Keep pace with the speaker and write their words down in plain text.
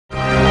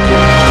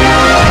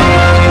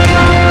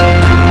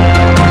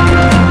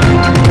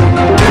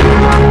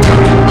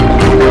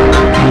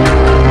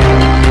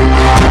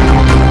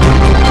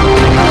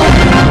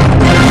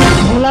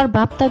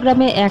বাপ্তা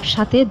গ্রামে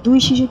একসাথে 2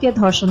 শিশুকে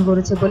ধর্ষণ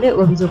করেছে বলে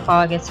অভিযোগ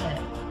পাওয়া গেছে।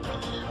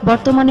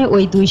 বর্তমানে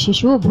ওই 2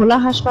 শিশু ভোলা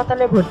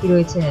হাসপাতালে ভর্তি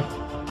রয়েছে।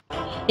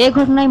 এ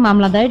ঘটনায়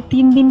মামলা দায়ের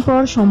 3 দিন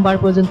পর সোমবার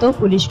পর্যন্ত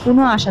পুলিশ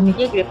কোনো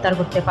আসামিকে গ্রেপ্তার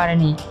করতে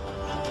পারেনি।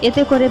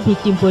 এতে করে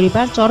ভিকটিম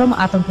পরিবার চরম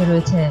আতঙ্কে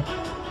রয়েছে।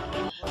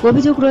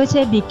 অভিযোগ রয়েছে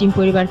ভিকটিম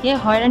পরিবারকে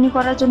হয়রানি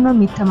করার জন্য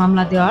মিথ্যা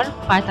মামলা দেওয়ার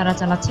পায়তারা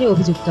চালাচ্ছে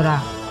অভিযুক্তরা।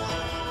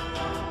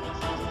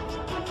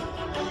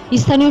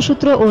 স্থানীয়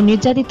সূত্র ও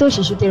নির্যাতিত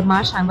শিশুদের মা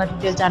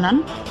সাংবাদিকদের জানান,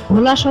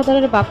 ভোলা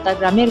সদরের বাপ্তা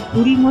গ্রামের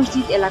গুড়ি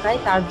মসজিদ এলাকায়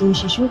তার 2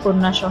 শিশু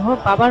কন্যা সহ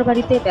বাবার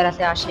বাড়িতে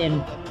বেড়াতে আসেন।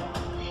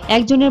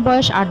 একজনের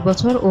বয়স 8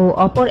 বছর ও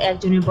অপর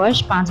একজনের বয়স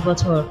 5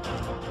 বছর।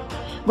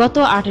 গত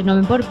 8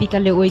 নভেম্বর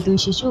বিকালে ওই 2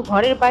 শিশু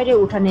ঘরের বাইরে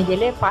উঠানে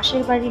গেলে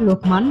পাশের বাড়ির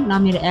লোকমান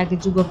নামের এক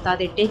যুবক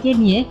তাদের ডেকে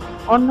নিয়ে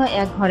অন্য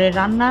এক ঘরের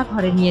রান্না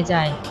ঘরে নিয়ে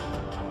যায়।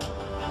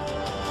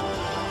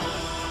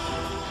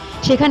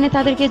 সেখানে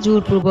তাদেরকে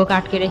জোরপূর্বক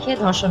আটকে রেখে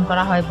ধর্ষণ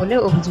করা হয় বলে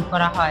অভিযোগ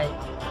করা হয়।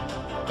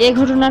 এ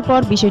ঘটনার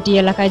পর বিষয়টি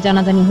এলাকায়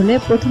জানাজানি হলে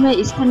প্রথমে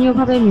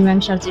স্থানীয়ভাবে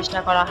মীমাংসার চেষ্টা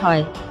করা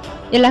হয়।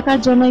 এলাকার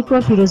জনৈক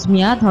ফিরোজ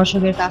মিয়া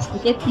ধর্ষকের কাছ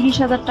থেকে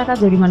 30,000 টাকা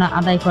জরিমানা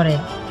আদায় করে।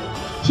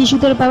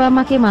 শিশুদের বাবা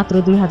মাকে মাত্র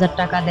 2,000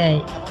 টাকা দেয়।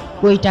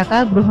 ওই টাকা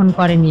গ্রহণ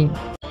করেনি।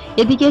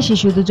 এদিকে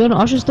শিশু দুজন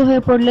অসুস্থ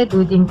হয়ে পড়লে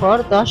 2 দিন পর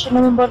 10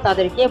 নভেম্বর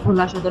তাদেরকে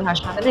ভোলা সদর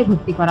হাসপাতালে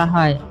ভর্তি করা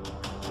হয়।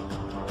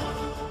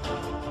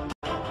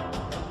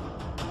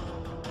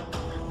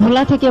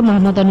 ভোলা থেকে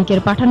মোহাম্মদ অনিকের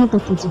পাঠানো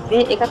তথ্যচিত্রে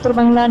 71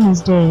 বাংলা নিউজ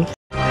ডেস্ক।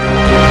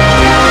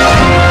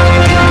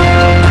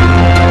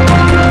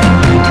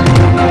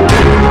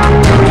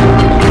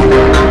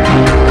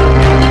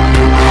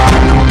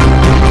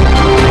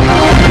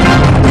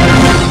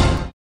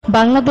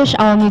 বাংলাদেশ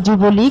আওয়ামী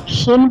যুবলীগ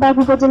সেনবাগ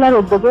উপজেলার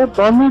উদ্যোগে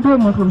বর্ণাঢ্য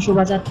নতুন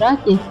শোভাযাত্রা,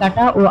 কেক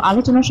কাটা ও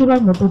আলোচনা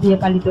সভার মধ্য দিয়ে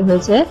পালিত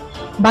হয়েছে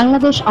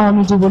বাংলাদেশ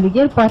আওয়ামী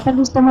যুবলীগের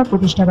 45তম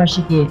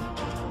প্রতিষ্ঠাবার্ষিকী।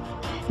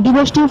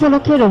 দিবসটি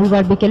উপলক্ষে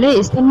রবিবার বিকেলে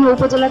স্থানীয়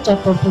উপজেলা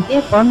চত্বর থেকে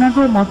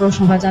বর্ণাঢ্য মোটর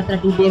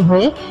শোভাযাত্রাটি বের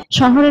হয়ে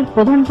শহরের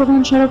প্রধান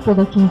সড়ক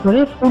প্রদক্ষিণ করে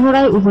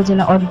পুনরায়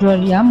উপজেলা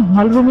অডিটোরিয়াম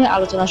হলরুমে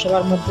আলোচনা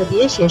সভার মধ্য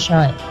দিয়ে শেষ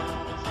হয়।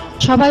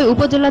 সভায়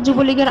উপজেলা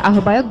যুবলীগের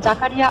আহ্বায়ক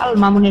জাকারিয়া আল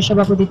মামুনের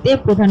সভাপতিত্বে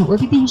প্রধান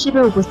অতিথি হিসেবে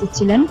উপস্থিত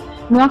ছিলেন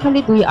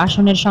নোয়াখালী 2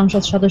 আসনের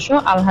সংসদ সদস্য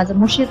আলহাজ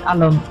মুর্শিদ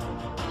আলম।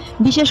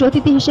 বিশেষ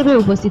অতিথি হিসেবে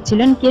উপস্থিত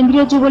ছিলেন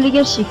কেন্দ্রীয়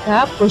যুবলীগের শিক্ষা,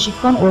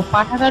 প্রশিক্ষণ ও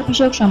পাঠাগার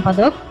বিষয়ক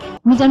সম্পাদক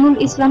মিজানুল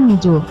ইসলাম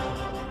মিজু,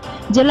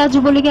 জেলা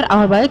যুবলীগের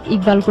আহ্বায়ক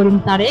ইকবাল করিম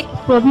তারেক,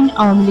 প্রবীণ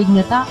আওয়ামী লীগ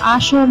নেতা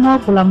আসন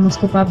গোলাম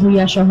মুস্তফা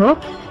ভুইয়া সহ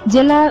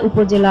জেলা,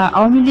 উপজেলা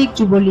আওয়ামী লীগ,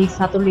 যুবলীগ,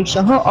 ছাত্রলীগ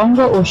সহ অঙ্গ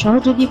ও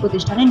সহযোগী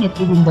প্রতিষ্ঠানের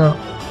নেতৃবৃন্দ।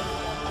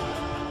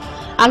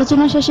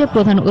 আলোচনা শেষে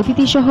প্রধান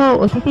অতিথি সহ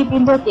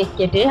অতিথিবৃন্দ কেক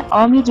কেটে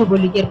আওয়ামী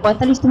যুবলীগের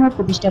 45তম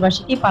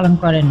প্রতিষ্ঠাবার্ষিকী পালন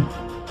করেন।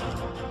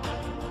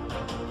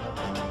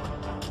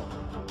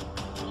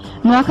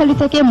 নোয়াখালী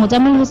থেকে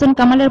মোজাম্মেল হোসেন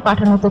কামালের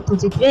পাঠানো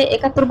তথ্যচিত্রে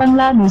 71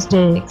 বাংলা নিউজ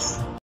ডেস্ক।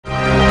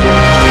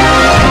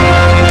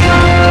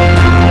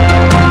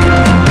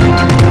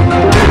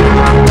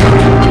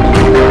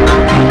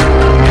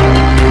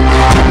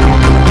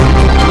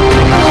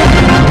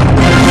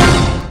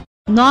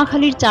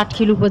 নোয়াখালীর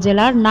চাটখিল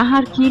উপজেলার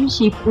নাহারখিল,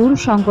 শিবপুর,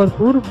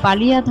 শঙ্করপুর,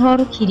 বালিয়াধর,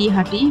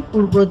 খিরিহাটি,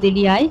 পূর্ব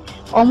দেলিয়ায়,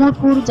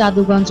 অমরপুর,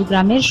 জাদুগঞ্জ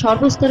গ্রামের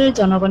সর্বস্তরের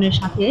জনগণের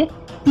সাথে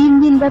 3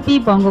 দিনব্যাপী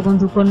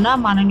বঙ্গবন্ধু কন্যা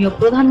মাননীয়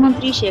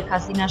প্রধানমন্ত্রী শেখ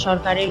হাসিনা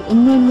সরকারের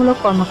উন্নয়নমূলক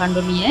কর্মকাণ্ড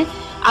নিয়ে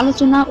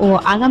আলোচনা ও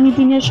আগামী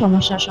দিনের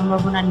সমস্যা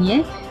সম্ভাবনা নিয়ে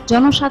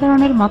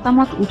জনসাধারণের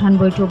মতামত উঠান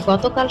বৈঠক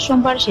গতকাল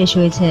সোমবার শেষ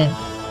হয়েছে।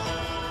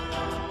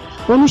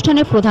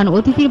 অনুষ্ঠানে প্রধান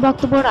অতিথির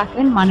বক্তব্য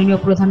রাখেন মাননীয়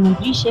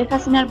প্রধানমন্ত্রী শেখ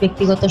হাসিনার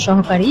ব্যক্তিগত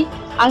সহকারী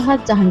আলহাজ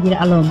জাহাঙ্গীর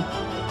আলম।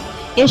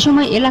 এ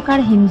সময়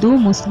এলাকার হিন্দু,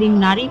 মুসলিম,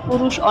 নারী,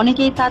 পুরুষ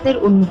অনেকেই তাদের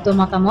উন্মুক্ত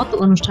মতামত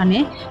অনুষ্ঠানে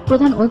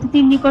প্রধান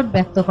অতিথির নিকট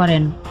ব্যক্ত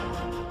করেন।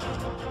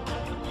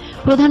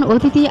 প্রধান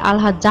অতিথি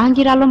আলহাজ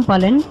জাহাঙ্গীর আলম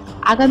বলেন,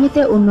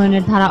 আগামীতে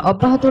উন্নয়নের ধারা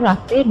অব্যাহত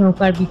রাখতে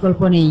নৌকার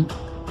বিকল্প নেই।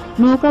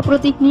 নৌকা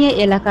প্রতীক নিয়ে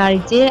এলাকায়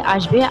যে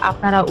আসবে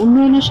আপনারা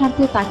উন্নয়নের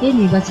স্বার্থে তাকে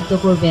নির্বাচিত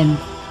করবেন।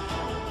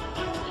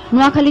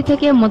 নোয়াখালী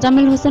থেকে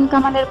মোজাম্মেল হোসেন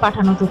কামালের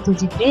পাঠানো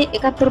তথ্যচিত্রে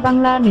 71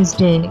 বাংলা নিউজ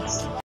ডেস্ক।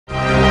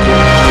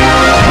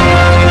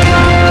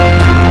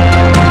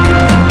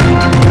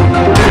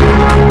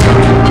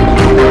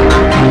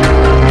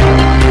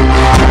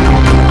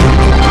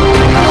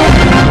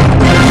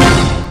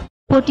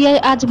 পটিয়ায়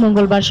আজ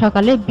মঙ্গলবার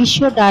সকালে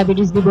বিশ্ব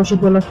ডায়াবেটিস দিবস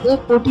উপলক্ষে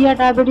পটিয়া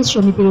ডায়াবেটিস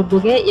সমিতির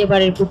উদ্যোগে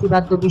এবারের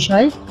প্রতিপাদ্য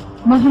বিষয়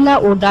মহিলা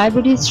ও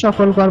ডায়াবেটিস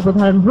সকল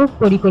গর্ভধারণ রোগ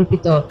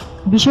পরিকল্পিত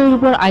বিষয়ের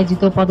উপর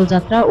আয়োজিত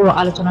পদযাত্রা ও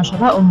আলোচনা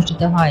সভা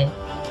অনুষ্ঠিত হয়।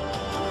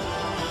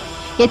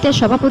 এতে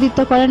সভাপতিত্ব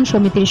করেন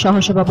সমিতির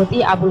সহসভাপতি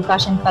আবুল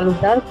কাশেম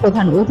তালুকদার।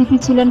 প্রধান অতিথি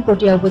ছিলেন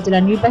পটিয়া উপজেলা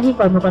নির্বাহী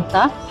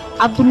কর্মকর্তা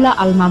আব্দুল্লাহ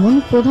আল মামুন।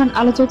 প্রধান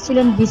আলোচক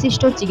ছিলেন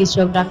বিশিষ্ট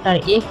চিকিৎসক ডাক্তার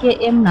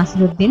AKM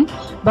নাসিরউদ্দিন।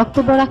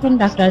 বক্তব্য রাখেন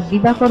ডাক্তার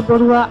দিবাকর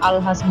বড়ুয়া,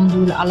 আলহাজ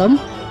মঞ্জুরুল আলম,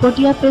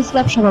 পটিয়া প্রেস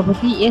ক্লাব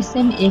সভাপতি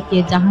SM AK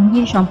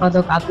জাহাঙ্গীর,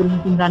 সম্পাদক আব্দুল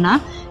হাকিম রানা,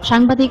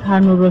 সাংবাদিক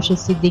হারুনুর রশিদ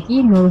সিদ্দিকী,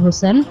 নূর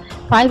হোসেন,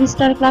 5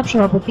 স্টার ক্লাব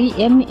সভাপতি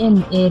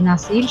MMA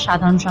নাসির,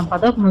 সাধারণ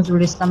সম্পাদক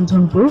নজরুল ইসলাম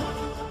ঝন্টু,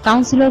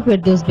 কাউন্সিলর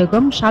ফেরদৌস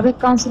বেগম, সাবেক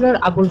councillor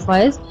Abul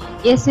Faiz,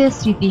 S A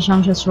স্মৃতি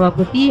সংসদ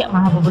সভাপতি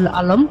মাহবুবুল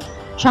আলম,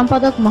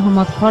 সম্পাদক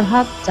মোহাম্মদ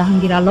ফরহাদ,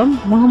 জাহাঙ্গীর আলম,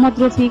 মোহাম্মদ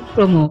রফিক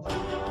প্রমুখ।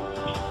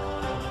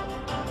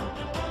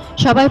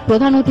 সবাই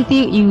প্রধান অতিথি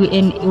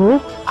ইউএনও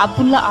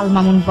আব্দুল্লাহ আল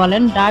মামুন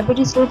বলেন,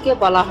 ডায়াবেটিস রোগকে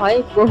বলা হয়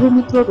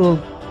বহুমূত্র রোগ।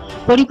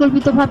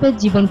 পরিকল্পিতভাবে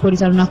জীবন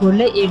পরিচালনা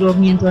করলে এই রোগ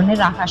নিয়ন্ত্রণে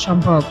রাখা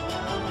সম্ভব।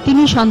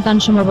 তিনি সন্তান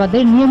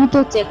সমবাদের নিয়মিত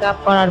চেক আপ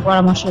করার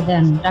পরামর্শ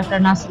দেন। ডাক্তার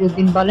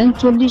নাসিরউদ্দিন বলেন,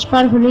 40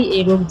 পার হলেই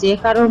এই রোগ যে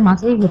কারোর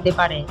মাঝেই হতে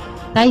পারে,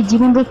 তাই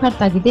জীবন রক্ষার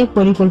তাগিদে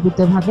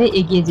পরিকল্পিতভাবে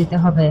এগিয়ে যেতে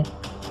হবে।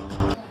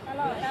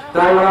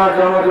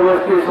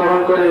 জন্মদিবসকে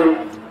স্মরণ করে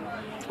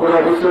পুরো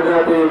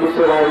বিশ্বব্যাপী বিশ্ব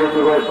ডায়াবেটিস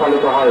দিবস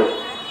পালিত হয়।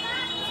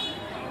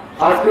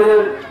 আজকের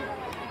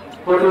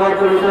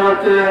প্রতিবাদ্য বিষয়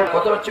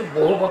হচ্ছে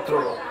বহুমূত্র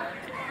রোগ।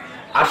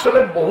 আসলে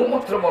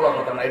বহুমূত্র বলা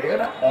কথা না,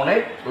 এটা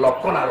অনেক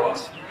লক্ষণ আরো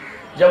আছে।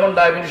 যেমন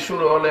ডায়াবেটিস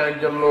শুরু হলে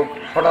একজন লোক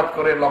হঠাৎ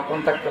করে লক্ষণ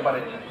থাকতে পারে,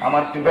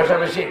 আমার পিপাসা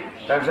বেশি,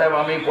 ডাক্তার সাহেব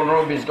আমি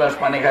 15-20 গ্লাস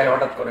পানি খাই,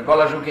 হঠাৎ করে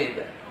গলা শুকিয়ে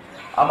যায়।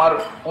 আমার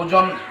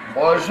ওজন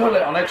বয়স হলে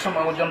অনেক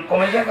সময় ওজন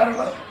কমে যায়, কারণ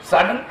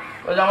সাডেন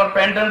ওই যে আমার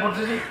প্যান্ট ট্যান্ট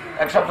করতেছি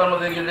 1 সপ্তাহের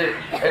মধ্যে গিয়ে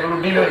এগুলো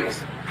ডিল হয়ে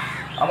গেছে।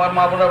 আমার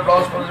মা বোনা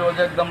ব্লাউজ পরেছে, ওই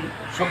যে একদম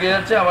শুকিয়ে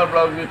যাচ্ছে, আমার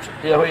ব্লাউজ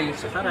ইয়ে হয়ে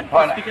গেছে,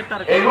 হয় না।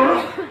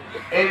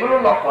 এইগুলো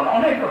লক্ষণ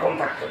অনেক রকম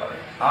থাকতে পারে।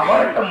 আবার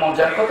একটা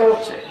মজার কথা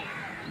হচ্ছে,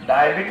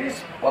 ডায়াবেটিস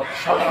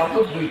সাধারণত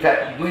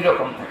দুই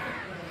রকম থাকে।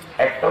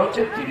 একটা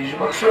হচ্ছে 30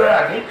 বছরের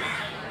আগে,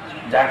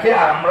 যাকে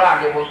আমরা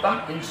আগে বলতাম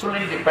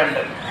ইনসুলিন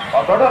ডিপেন্ডেন্ট।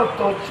 কথাটা অর্থ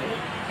হচ্ছে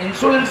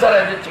ইনসুলিন ছাড়া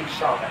এদের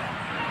চিকিৎসা হবে না।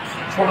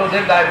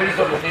 ছোটদের ডায়াবেটিস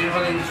হলে 30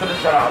 বছর ইনসুলিন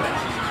ছাড়া হবে না,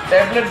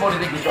 ট্যাবলেট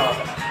বডিতে কিছু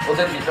হবে না,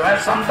 ওদের দিতে হয়।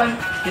 সামটাইম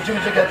কিছু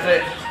কিছু ক্ষেত্রে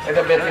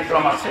এটা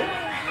ব্যতিক্রম আছে।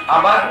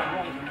 আবার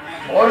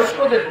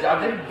বয়স্কদের,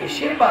 যাদের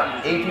বেশিরভাগ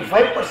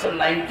 85%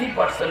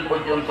 90%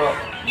 পর্যন্ত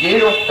যে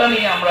রোগটা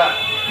নিয়ে আমরা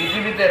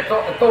পৃথিবীতে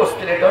এত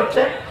অস্থির, এটা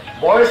হচ্ছে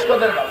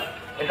বয়স্কদের বেলা।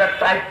 এটা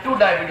টাইপ 2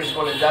 ডায়াবেটিস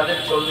বলে, যাদের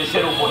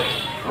 40-এর উপরে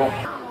রোগ।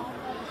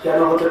 কেন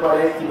হতে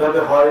পারে, কিভাবে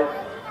হয়,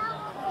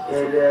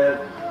 এর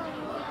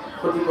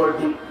ক্ষতিকর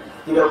দিক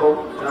কিরকম,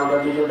 আমরা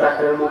বিভিন্ন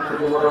ডাক্তারের মুখ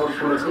থেকে মোটামুটি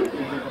শুনেছি।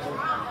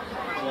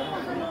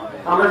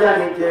 আমরা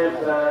জানি যে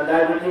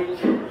ডায়াবেটিক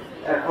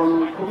এখন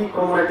খুবই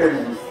কমন একটা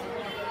ডিজিজ।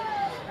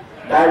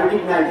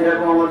 ডায়াবেটিক নাই,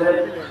 যেরকম আমাদের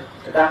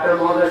ডাক্তার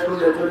মহোদয়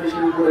শুনলে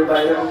 40-এর উপরে বা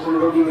এরকম কোন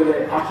রোগী গেলে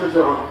আশ্চর্য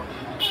হন,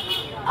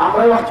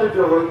 আমরাও আশ্চর্য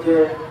হই যে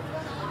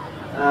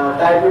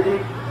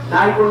ডায়াবেটিক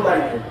নাই কোন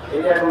বাড়িতে,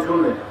 এটা এখন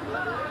শুনলেন।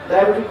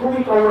 ডায়াবেটিক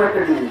খুবই কমন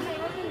একটা জিনিস।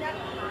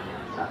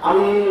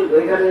 আমি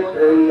এখানে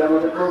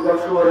আমাদের প্রোগ্রাম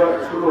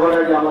শুরু হওয়ার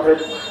আগে আমাদের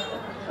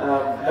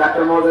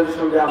ডাক্তার মহোদয়ের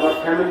সঙ্গে আমার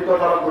ফ্যামিলি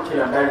কথা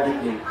করছিলাম ডায়াবেটিক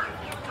নিয়ে,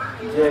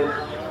 যে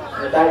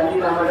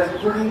ডায়াবেটিক আমার কাছে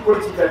খুবই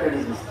পরিচিত একটা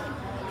ডিজিজ।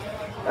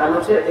 কারণ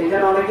হচ্ছে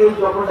এখানে অনেকেই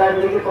যখন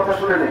ডায়াবেটিকের কথা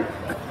শুনে নেয়,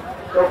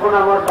 তখন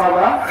আমার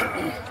বাবা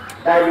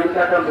ডায়াবেটিক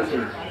আক্রান্ত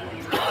ছিল,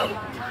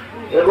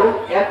 এবং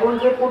এখন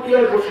যে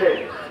পটিয়ায় বসে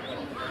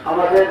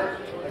আমাদের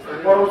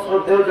পরম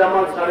শ্রদ্ধেয়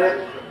জামাল স্যারের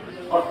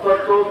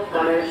অত্যন্ত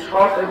মানে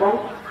সৎ এবং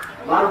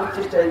মানবিক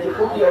চেষ্টায় যে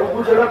পটিয়া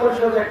উপজেলা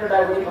পরিষদে একটা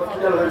ডায়াবেটিক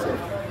হসপিটাল হয়েছে।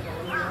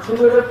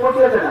 শুধু এটা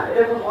পটিয়াতে না,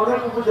 এরকম অনেক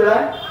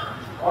উপজেলায়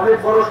অনেক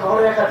বড়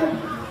শহরে একাধিক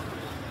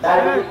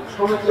ডায়াবেটিক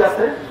সমিতি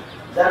আছে,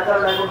 যার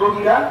কারণে এখন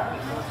রোগীরা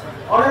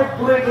অনেক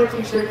দূরে গিয়ে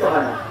চিকিৎসা দিতে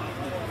হয় না।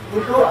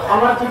 কিন্তু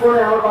আমার জীবনে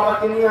আমার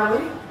বাবাকে নিয়ে আমি,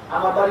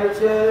 আমার বাড়ি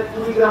হচ্ছে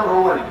কুড়িগ্রাম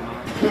রৌমারি,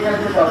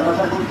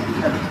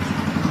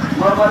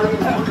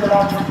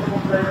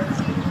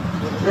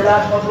 জেলা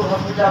সদর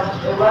হসপিটাল,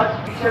 এবার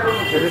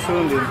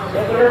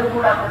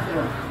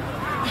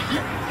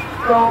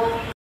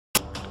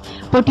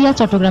পটিয়া,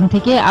 চট্টগ্রাম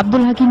থেকে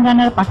আব্দুল হাকিম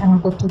রানার পাঠানো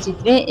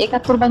তথ্যচিত্রে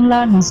 71 বাংলা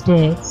নিউজ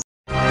ডেস্ক।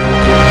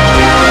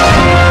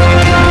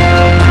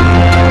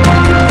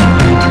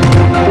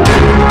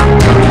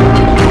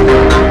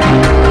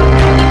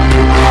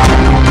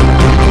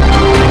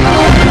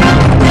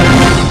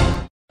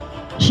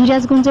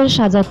 সিরাজগঞ্জের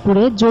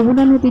শাহজাদপুরে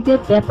যমুনা নদীতে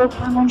ব্যাপক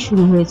ভাঙন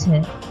শুরু হয়েছে।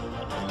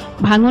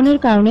 ভাঙনের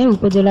কারণে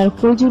উপজেলার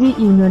কৈজুরি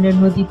ইউনিয়নের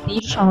নদীর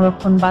তীর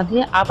সংরক্ষণ বাঁধে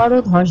আবারও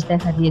ধস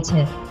দেখা দিয়েছে।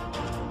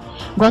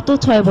 গত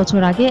 6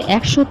 বছর আগে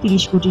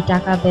 130 কোটি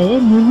টাকা ব্যয়ে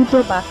নির্মিত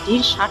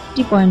বাঁধটির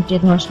 60টি পয়েন্টে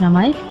ধস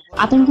নামায়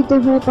আতঙ্কিত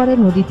হয়ে পড়ে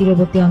নদী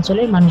তীরবর্তী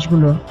অঞ্চলের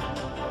মানুষগুলো।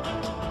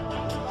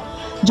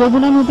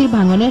 যমুনা নদীর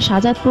ভাঙনে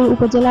শাহজাদপুর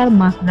উপজেলার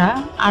মাকড়া,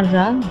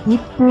 আররা,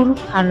 ভিতপুর,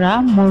 খাররা,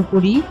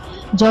 মোরপুরি,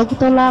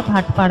 জগতলা,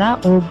 ভাটপাড়া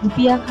ও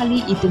গুপিয়াখালী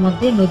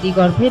ইতিমধ্যে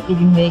নদীগর্ভে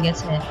বিলীন হয়ে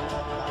গেছে।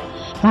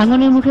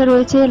 ভাঙনের মুখে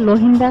রয়েছে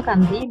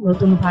লোহিন্দাকান্দি,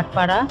 নতুন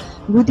ভাটপাড়া,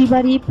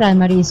 গুদিবাড়ি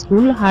প্রাইমারি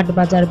স্কুল,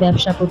 হাটবাজার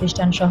ব্যবসা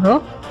প্রতিষ্ঠান সহ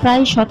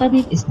প্রায়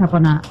শতাধিক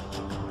স্থাপনা।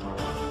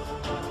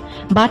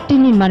 বাঁধটি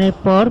নির্মাণের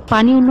পর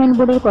পানি উন্নয়ন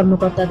বোর্ডের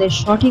কর্মকর্তাদের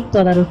সঠিক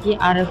তদারকি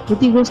আর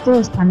ক্ষতিগ্রস্ত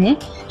স্থানে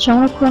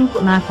সংরক্ষণ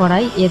না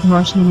করায় এ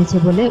ধস নেমেছে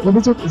বলে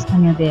অভিযোগ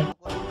স্থানীয়দের।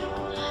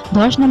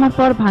 ধস নামার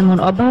পর ভাঙন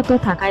অব্যাহত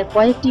থাকায়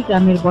কয়েকটি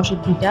গ্রামের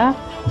বসতভিটা,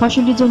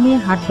 ফসলি জমি,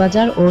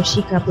 হাটবাজার ও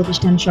শিক্ষা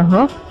প্রতিষ্ঠান সহ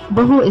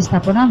বহু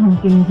স্থাপনা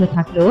হুমকির মুখে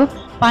থাকলেও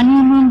পানি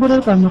উন্নয়ন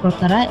বোর্ডের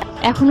কর্মকর্তারা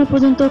এখনো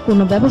পর্যন্ত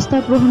কোনো ব্যবস্থা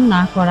গ্রহণ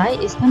না করায়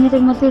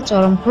স্থানীয়দের মধ্যে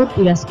চরম ক্ষোভ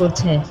বিরাজ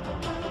করছে।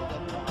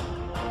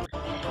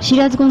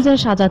 সিরাজগঞ্জের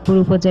শাহজাদপুর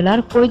উপজেলার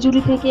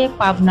কৈজুরি থেকে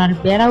পাবনার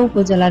বেড়া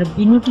উপজেলার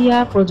বিনুটিয়া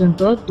পর্যন্ত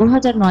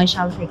 2009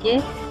 সাল থেকে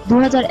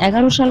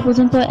 2011 সাল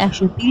পর্যন্ত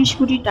 130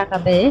 কোটি টাকা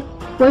ব্যয়ে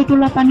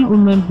কৈটুলা পানি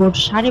উন্নয়ন বোর্ড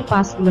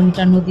 5.5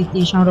 কিলোমিটার নদী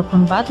তীর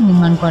সংরক্ষণ বাঁধ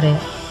নির্মাণ করে।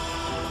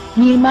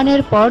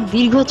 নির্মাণের পর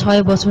দীর্ঘ 6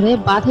 বছরে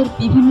বাঁধের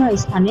বিভিন্ন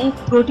স্থানে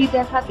ত্রুটি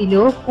দেখা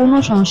দিলেও কোনো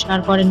সংস্কার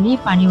করেননি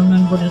পানি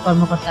উন্নয়ন বোর্ডের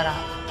কর্মকর্তারা।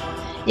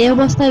 এ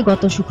অবস্থায়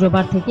গত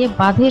শুক্রবার থেকে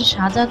বাঁধের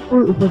শাহজাদপুর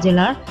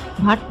উপজেলার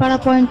ভাটপাড়া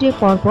পয়েন্টে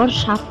পরপর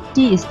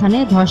 7টি স্থানে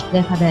ধস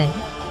দেখা দেয়।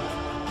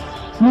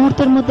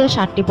 মুহূর্তের মধ্যে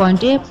 7টি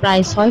পয়েন্টে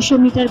প্রায় 600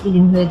 মিটার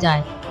বিলীন হয়ে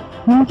যায়।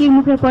 হুমকির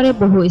মুখে পড়ে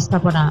বহু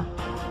স্থাপনা।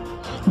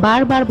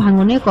 বারবার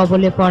ভাঙনে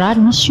কবলে পড়া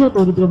নিঃস্ব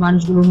দরিদ্র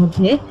মানুষগুলোর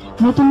মধ্যে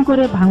নতুন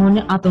করে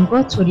ভাঙনের আতঙ্ক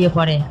ছড়িয়ে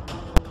পড়ে।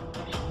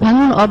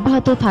 ভাঙন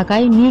অব্যাহত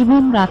থাকায়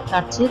নির্ঘুম রাত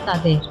কাটছে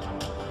তাদের।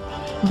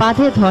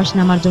 বাঁধে ধস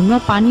নামার জন্য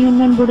পানি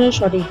উন্নয়ন বোর্ডের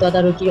সঠিক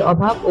তদারকির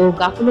অভাব ও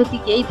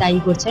গাফিলতিকেই দায়ী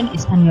করছেন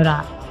স্থানীয়রা।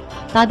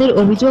 তাদের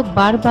অভিযোগ,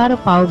 বারবার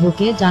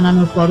পাওবকে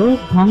জানানোর পরও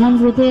ভাঙন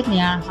রোধে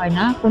নেওয়া হয়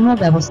না কোনো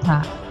ব্যবস্থা।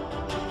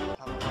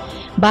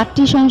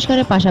 বাঁধটি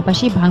সংস্কারের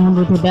পাশাপাশি ভাঙন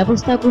রোধে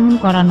ব্যবস্থা গ্রহণ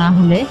করা না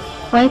হলে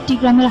কয়েকটি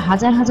গ্রামের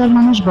হাজার হাজার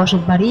মানুষ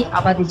বসতবাড়ি,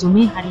 আবাদি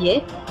জমি হারিয়ে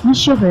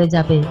নিঃস্ব হয়ে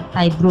যাবে।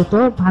 তাই দ্রুত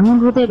ভাঙন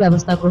রোধের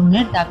ব্যবস্থা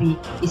গ্রহণের দাবি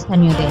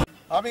স্থানীয়দের।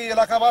 আমি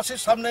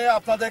এলাকাবাসীর সামনে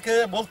আপনাদেরকে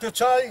বলতে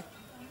চাই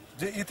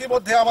যে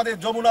ইতিমধ্যে আমাদের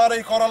যমুনার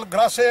এই করাল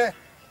গ্রাসে,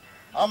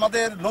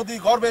 আমাদের নদী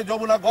গর্ভে,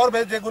 যমুনা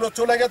গর্ভে যেগুলো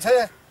চলে গেছে,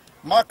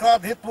 মাকড়া,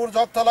 ধিতপুর,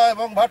 জগতলা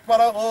এবং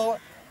ভাটপাড়া ও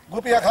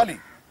গুপিয়াখালী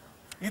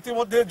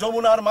ইতিমধ্যে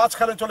যমুনার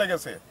মাঝখানে চলে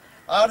গেছে।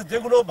 আর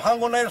যেগুলো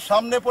ভাঙনের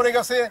সামনে পড়ে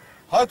গেছে,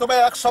 হয়তো বা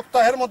 1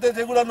 সপ্তাহের মধ্যে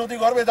যেগুলো নদী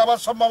গর্ভে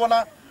যাওয়ার সম্ভাবনা,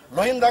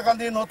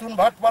 লোহিন্দাকান্দি, নতুন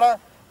ভাটপাড়া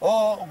ও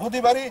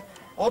গুদিবাড়ি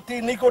অতি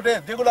নিকটে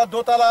যেগুলো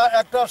দোতলা,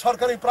 একটা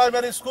সরকারি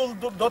প্রাইমারি স্কুল,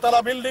 দোতলা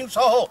বিল্ডিং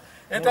সহ,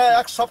 এটা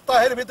 1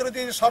 সপ্তাহের ভিতরে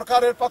যদি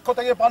সরকারের পক্ষ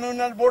থেকে, পানি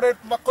উন্নয়ন বোর্ডের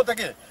পক্ষ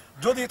থেকে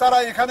যদি তারা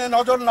এখানে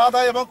নজর না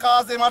দেয় এবং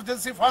কাজ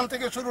এমার্জেন্সি ফান্ড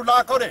থেকে শুরু না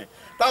করে,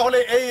 তাহলে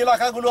এই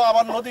এলাকাগুলো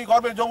আবার নদী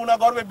গর্ভে, যমুনা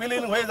গর্ভে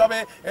বিলীন হয়ে যাবে।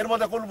 এর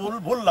মধ্যে কোনো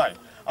ভুল নাই।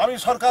 আমি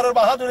সরকারের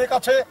বাহাদুরের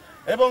কাছে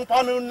এবং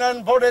পানি উন্নয়ন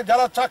বোর্ডে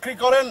যারা চাকরি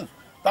করেন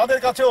তাদের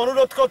কাছে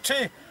অনুরোধ করছি,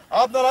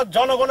 আপনারা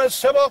জনগণের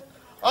সেবক,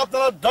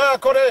 আপনারা দয়া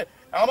করে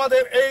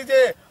আমাদের এই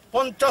যে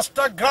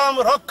 50টা গ্রাম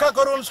রক্ষা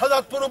করুন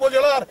শাহজাদপুর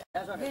উপজেলার।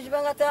 20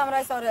 ভাঙাতে আমরা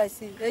সরে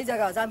আইছি, এই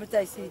জায়গা জামিরতে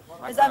আইছি,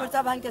 এই জামিরটা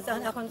ভাঙতেছে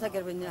এখন থেকে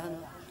বেরিয়ে এখন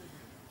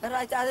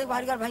রাইতে আরেক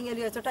বাড়িঘর ভাঙিয়ে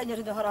লিয়েছে, টাইনে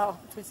ধরা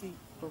হয়েছি।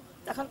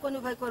 এখন কোন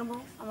উপায় করবো,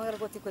 আমাদের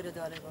গতি করে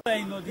দেওয়া লাগবে।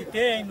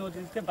 এই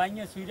নদীতে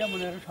বাইঙ্গে সুইরা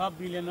মনে হয় সব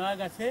বিলেন হয়ে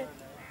গেছে,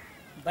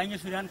 বাইঙ্গে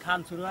সুইরান খান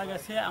শুরু হয়ে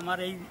গেছে। আমার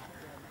এই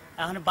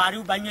এখন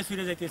বাড়িও বাইঙ্গে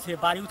সুইরে যেতেছে,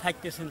 বাড়িও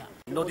থাকতেছে না।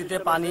 নদীতে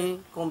পানি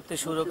কমতে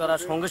শুরু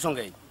করার সঙ্গে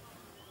সঙ্গেই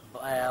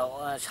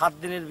 7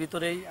 দিনের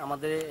ভিতরেই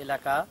আমাদের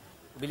এলাকা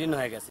বিলীন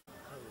হয়ে গেছে।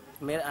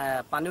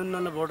 পানি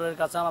উন্নয়ন বোর্ডের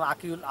কাছে আমার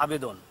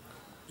আবেদন,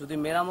 যদি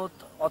মেরামত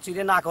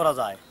অচিরে না করা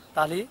যায়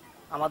তাহলে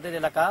আমাদের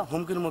এলাকা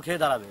হুমকির মুখে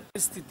দাঁড়াবে।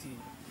 পরিস্থিতি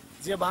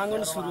যে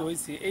ভাঙন শুরু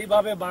হয়েছে,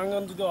 এইভাবে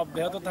ভাঙন যদি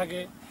অব্যাহত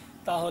থাকে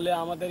তাহলে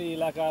আমাদের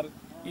এলাকার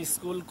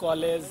স্কুল,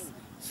 কলেজ,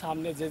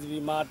 সামনে যে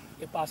মাঠ,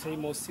 পাশেই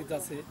মসজিদ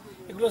আছে,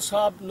 এগুলো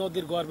সব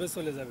নদীর গর্ভে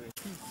চলে যাবে।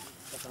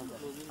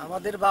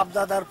 আমাদের বাপ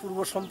দাদার পূর্ব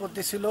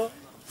সম্পত্তি ছিল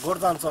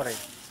গোরদানচরে,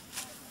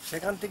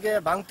 সেখান থেকে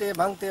ভাঙতে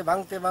ভাঙতে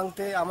ভাঙতে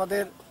ভাঙতে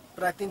আমাদের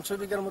প্রায় 300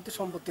 বিঘার মতো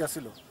সম্পত্তি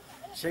আছিল,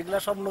 সেগুলা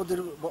সব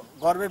নদীর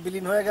গর্ভে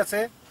বিলীন হয়ে গেছে।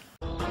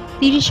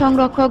 তীর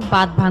সংরক্ষক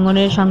বাঁধ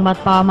ভাঙনের সংবাদ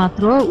পাওয়া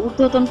মাত্র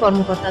ঊর্ধ্বতন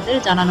কর্মকর্তাদের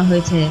জানানো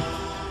হয়েছে।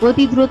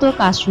 অতি দ্রুত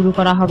কাজ শুরু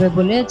করা হবে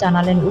বলে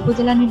জানালেন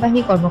উপজেলা নির্বাহী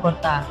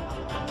কর্মকর্তা।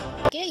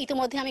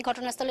 ইতিমধ্যে আমি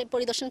ঘটনাস্থলে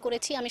পরিদর্শন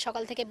করেছি। আমি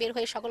সকাল থেকে বের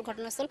হয়ে সকল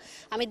ঘটনাস্থল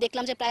আমি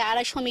দেখলাম যে প্রায়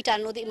 250 মিটার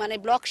নদী মানে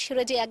ব্লক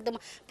শিরে যে একদম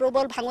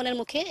প্রবল ভাঙনের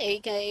মুখে এই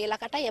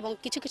এলাকাটায়, এবং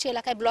কিছু কিছু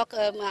এলাকায় ব্লক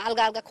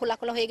আলগা আলগা খোলা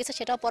খোলা হয়ে গেছে,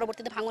 সেটাও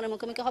পরবর্তীতে ভাঙনের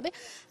মুখোমুখি হবে।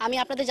 আমি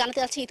আপনাদের জানাতে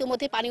চাচ্ছি,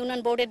 ইতিমধ্যে পানি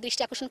উন্নয়ন বোর্ডের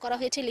দৃষ্টি আকর্ষণ করা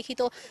হয়েছে,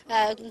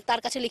 তার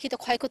কাছে লিখিত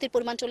ক্ষয়ক্ষতির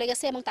পরিমাণ চলে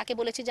গেছে, এবং তাকে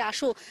বলেছি যে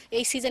আসো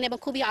এই সিজনে এবং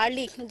খুবই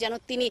আর্লি যেন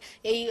তিনি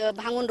এই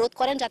ভাঙন রোধ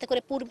করেন, যাতে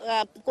করে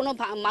কোনো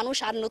মানুষ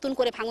আর নতুন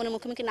করে ভাঙনের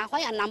মুখোমুখি না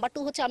হয়। আর নাম্বার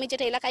 2 হচ্ছে, আমি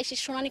যেটা এলাকায়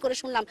শুনানি করে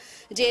শুনলাম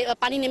যে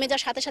পানি নেমে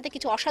যাওয়ার সাথে সাথে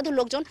কিছু অসাধু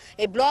লোকজন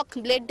এই ব্লক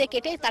ব্লেড দিয়ে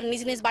কেটে তার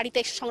নিজ নিজ বাড়িতে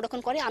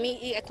সংরক্ষণ করে। আমি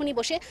এখনই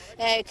বসে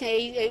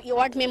এই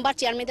ওয়ার্ড মেম্বার,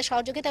 চেয়ারম্যানদের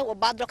সহযোগিতায়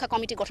বাঁধ রক্ষা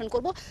কমিটি গঠন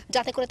করব,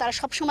 যাতে করে তারা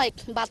সবসময়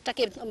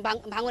বাঁধটাকে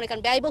ভাঙনের,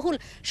 কারণ ব্যয়বহুল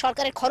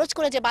সরকারের খরচ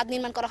করে যে বাঁধ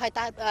নির্মাণ করা হয়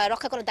তা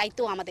রক্ষা করার দায়িত্ব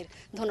আমাদের।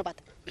 ধন্যবাদ।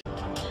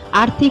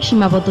 আর্থিক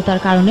সীমাবদ্ধতার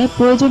কারণে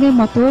প্রয়োজনের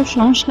মতো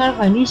সংস্কার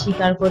হয়নি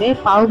স্বীকার করে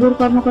পাওবোর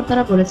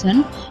কর্মকর্তারা বলেছেন,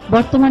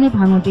 বর্তমানে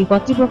ভাঙনটি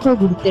কর্তৃপক্ষ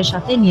গুরুত্বের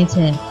সাথে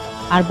নিয়েছে,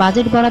 আর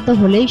বাজেট বরাদ্দ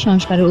হলেই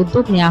সংস্কারের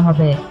উদ্যোগ নেওয়া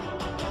হবে।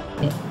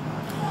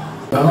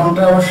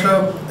 ভাঙনটা অবশ্য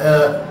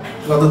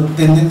গত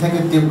 3 দিন থেকে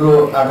তীব্র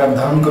আকার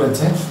ধারণ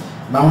করেছে।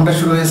 ভাঙনটা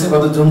শুরু হয়েছে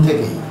গত জুন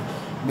থেকেই,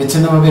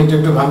 বিচ্ছিন্নভাবে একটু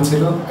একটু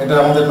ভাঙছিল, এটা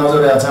আমাদের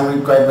নজরে আছে, আমি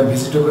কয়েকবার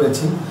ভিজিটও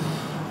করেছি।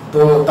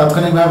 তো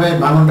তাৎক্ষণিকভাবে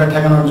ভাঙনটা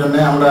ঠেকানোর জন্য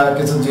আমরা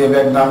কিছু জিও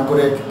ব্যাগ নাম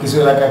করে কিছু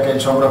এলাকাকে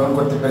সংরক্ষণ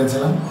করতে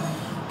পেরেছিলাম,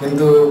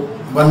 কিন্তু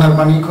বন্যার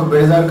পানি খুব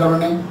বেড়ে যাওয়ার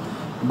কারণে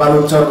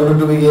বালুর চরগুলো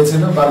ডুবে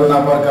গিয়েছিল, বালু না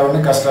পাওয়ার কারণে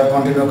কাজটা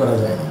কন্টিনিউ করা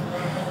যায়নি।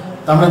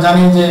 তো আমরা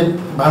জানি যে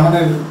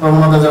ভাঙনের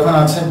প্রবণতা যখন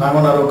আছে,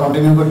 ভাঙন আরও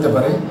কন্টিনিউ করতে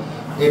পারে,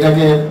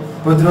 এটাকে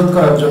প্রতিরোধ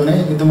করার জন্য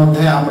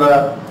ইতিমধ্যে আমরা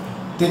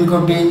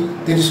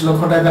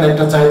 3,30,00,000 টাকার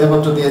একটা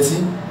চাহিদাপত্র দিয়েছি,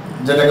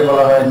 যেটাকে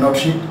বলা হয়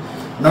নোটশিট।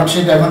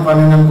 নোটশিট এখন পানি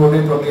উন্নয়ন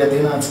বোর্ডের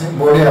প্রক্রিয়াধীন আছে,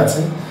 বোর্ডে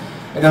আছে।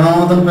 এটা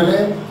অনুমোদন পেলে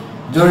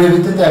জরুরি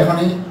ভিত্তিতে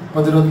এখনই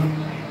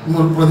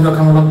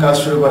প্রতিরক্ষামূলক কাজ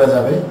শুরু করা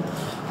যাবে।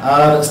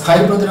 আর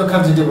স্থায়ী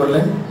প্রতিরক্ষার যেটি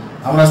বললেন,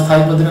 আমরা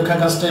স্থায়ী প্রতিরক্ষা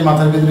কাজটাই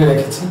মাথার ভিতরে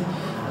রেখেছি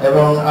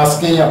এবং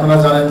আজকেই আপনারা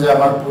জানেন যে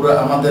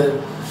আমাদের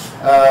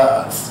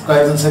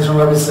কয়েকজন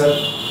সেকশনাল অফিসার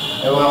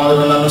এবং আমাদের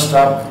অন্যান্য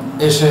স্টাফ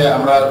এসে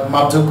আমরা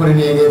মাপযোগ করে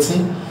নিয়ে গেছি।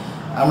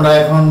 আমরা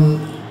এখন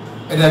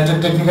এটা একটা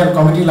টেকনিক্যাল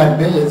কমিটি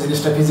লাগবে এই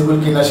জিনিসটা ফিজিবল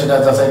কিনা সেটা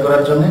যাচাই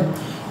করার জন্য।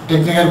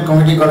 টেকনিক্যাল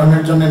কমিটি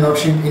গঠনের জন্য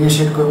নোটশিট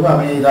ইনিশিয়েট করব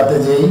আমি রাতে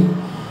যেই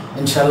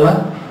ইনশাল্লাহ।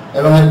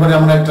 এবং এরপরে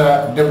আমরা একটা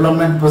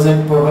development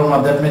project programme,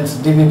 that means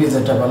DPP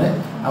যেটা বলে,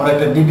 আমরা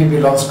একটা ডিপিপি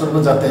লঞ্চ করব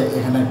যাতে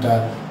এখানে একটা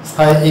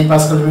স্থায়ী এই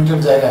 5 কিলোমিটার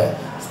জায়গায়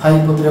স্থায়ী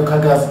প্রতিরক্ষা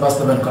কাজ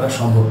বাস্তবায়ন করা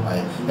সম্ভব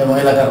হয় এবং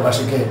এলাকার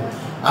বাসীকে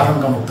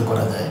আশঙ্কামুক্ত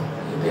করা যায়।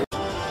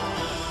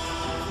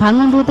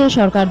 ভাঙন রোধে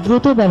সরকার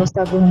দ্রুত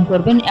ব্যবস্থা গ্রহণ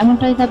করবেন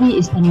এমনটাই দাবি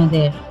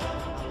স্থানীয়দের।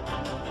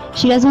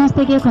 সিরাজগঞ্জ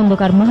থেকে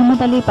খন্দকার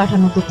মোহাম্মদ আলী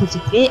পাঠানো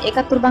তথ্যচিত্রে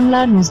 71 বাংলা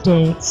নিউজ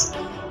ডেস্ক।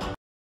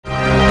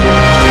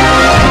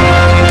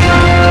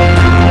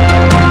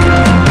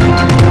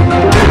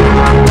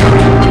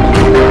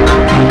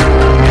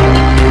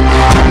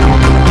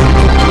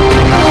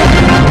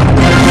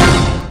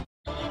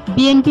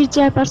 বিএনপির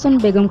চেয়ারপারসন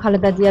বেগম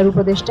খালেদা জিয়ার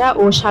উপদেষ্টা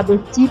ও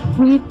সাবেক চিফ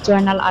হুইপ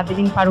জয়নাল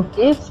আবেদিন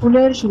ফারুককে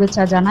ফুলের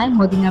শুভেচ্ছা জানায়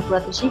মদিনা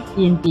প্রাদেশিক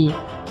বিএনপি।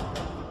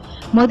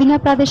 মদিনা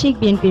প্রাদেশিক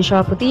বিএনপির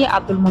সভাপতি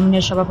আব্দুল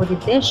মোমিনের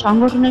সভাপতিত্বে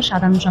সংগঠনের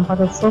সাধারণ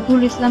সম্পাদক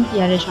ফখরুল ইসলাম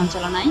পিয়ারের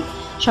সঞ্চালনায়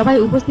সভায়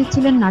উপস্থিত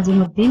ছিলেন নাজিম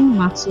উদ্দিন,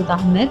 মাকসুদ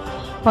আহমেদ,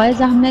 ফয়েজ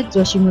আহমেদ,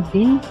 জসিম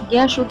উদ্দিন,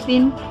 গিয়াস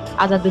উদ্দিন,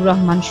 আজাদুর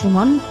রহমান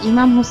সুমন,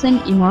 ইমাম হোসেন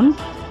ইমন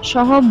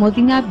সহ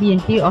মদিনা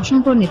বিএনপির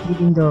অসংখ্য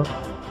নেতৃবৃন্দ।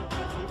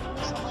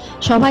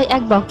 সভায়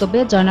এক বক্তব্যে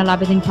জয়নাল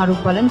আবেদিন ফারুক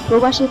বলেন,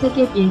 প্রবাসী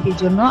থেকে বিএনপির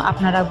জন্য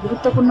আপনারা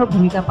গুরুত্বপূর্ণ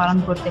ভূমিকা পালন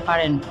করতে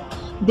পারেন।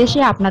 দেশে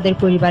আপনাদের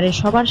পরিবারের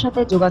সবার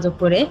সাথে যোগাযোগ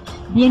করে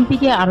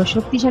বিএনপিকে আরো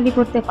শক্তিশালী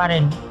করতে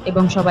পারেন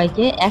এবং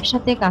সবাইকে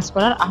একসাথে কাজ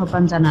করার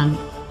আহ্বান জানান।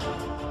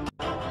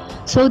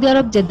 সৌদি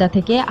আরব জেদ্দা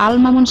থেকে আল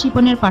মামুন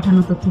শিপনের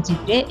পাঠানো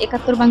তথ্যচিত্রে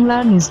 71 বাংলা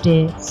নিউজ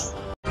ডেস্ক।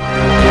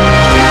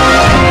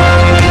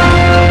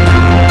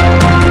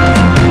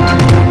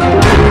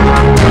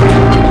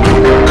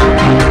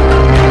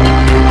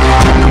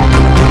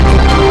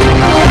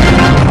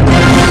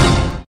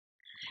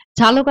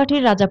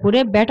 ঝালকাঠির রাজাপুরে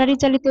ব্যাটারি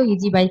চালিত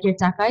ইজি বাইকের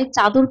চাকায়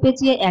চাদর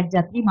পেঁচিয়ে এক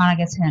যাত্রী মারা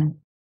গেছেন।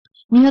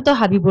 নিহত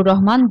হাবিবুর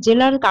রহমান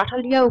জেলার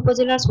কাঠালিয়া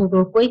উপজেলার ছোট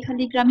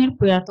কৈখালী গ্রামের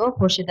প্রয়াত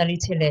খোরশেদ আলীর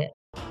ছেলে।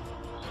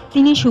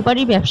 তিনি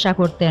সুপারি ব্যবসা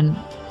করতেন।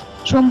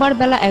 সোমবার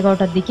বেলা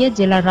 11টার দিকে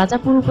জেলার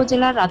রাজাপুর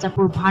উপজেলার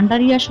রাজাপুর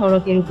ভান্ডারিয়া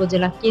সড়কের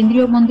উপজেলা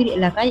কেন্দ্রীয় মন্দির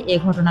এলাকায় এ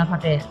ঘটনা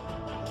ঘটে।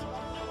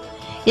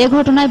 এ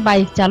ঘটনায়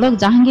বাইক চালক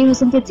জাহাঙ্গীর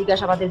হোসেনকে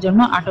জিজ্ঞাসাবাদের জন্য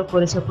আটক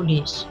করেছে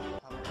পুলিশ।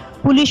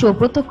 পুলিশ ও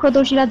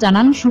প্রত্যক্ষদর্শীরা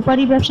জানান,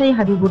 সুপারি ব্যবসায়ী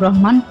হাবিবুর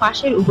রহমান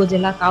পাশের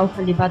উপজেলা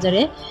কাউখালী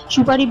বাজারে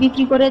সুপারি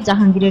বিক্রি করে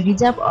জাহাঙ্গীরের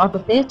রিজার্ভ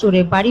অটোতে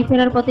চড়ে বাড়ি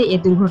ফেরার পথে এ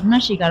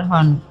দুর্ঘটনার শিকার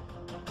হন।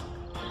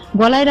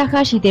 গলায় রাখা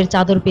শীতের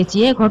চাদর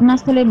পেঁচিয়ে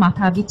ঘটনাস্থলে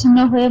মাথা বিচ্ছিন্ন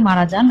হয়ে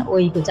মারা যান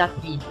ওই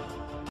যাত্রী।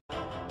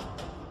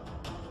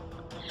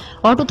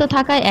 অটোতে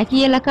থাকা একই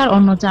এলাকার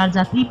অন্য 4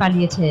 যাত্রী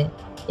পালিয়েছে।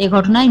 এ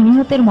ঘটনায়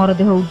নিহতের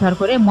মরদেহ উদ্ধার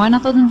করে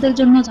ময়নাতদন্তের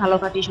জন্য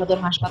ঝালকাঠি সদর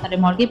হাসপাতালে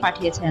মর্গে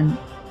পাঠিয়েছেন।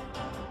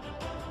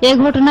 এ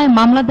ঘটনায়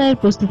মামলা দায়ের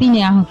প্রস্তুতি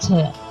নেওয়া হচ্ছে।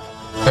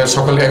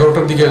 সকাল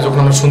 11টার দিকে যখন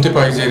আমরা শুনতে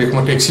পাই যে এরকম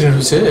একটা অ্যাক্সিডেন্ট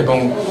হয়েছে এবং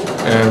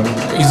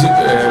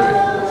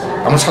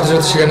আমরা সাথে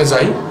সাথে সেখানে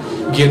যাই,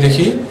 গিয়ে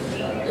দেখি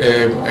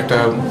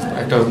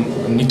একটা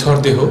নিথর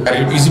দেহ আর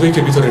ইজি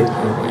বাইকের ভিতরে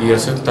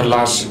আছে, তার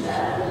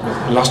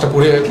লাশটা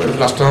পড়ে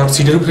লাশটা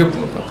সিটের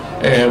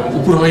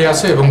উপর হয়ে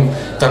আছে এবং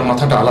তার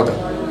মাথাটা আলাদা।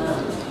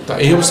 তা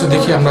এই অবস্থা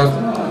দেখি আমরা,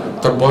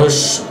 তার বয়স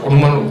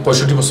অনুমান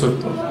 65 বছর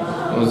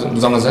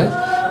জানা যায়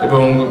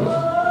এবং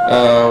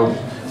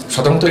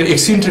সাধারণত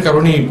অ্যাক্সিডেন্টের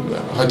কারণেই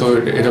হয়তো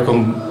এরকম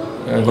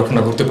ঘটনা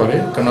ঘটতে পারে,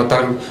 কেননা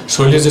তার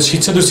শরীরে যে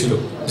শীতচাদর ছিল,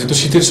 যেহেতু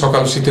শীতের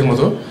সকাল, শীতের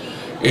মতো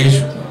এই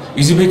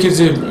ইজি বাইকের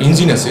যে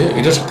ইঞ্জিন আছে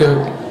এটার সাথে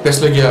প্রেস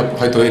লাগিয়ে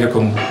হয়তো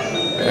এরকম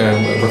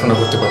ঘটনা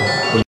ঘটতে পারে।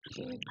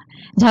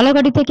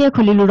 ঝালকাঠি থেকে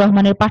খলিলুর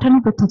রহমানের পাঠানো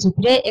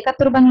তথ্যচিত্রে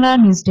 71 বাংলা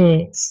নিউজ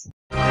ডেস্ক।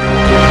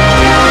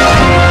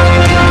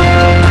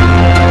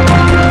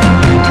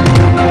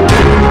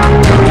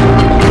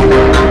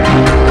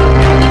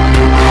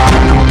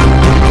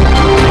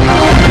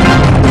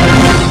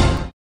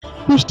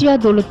 কুষ্টিয়া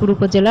দৌলতপুর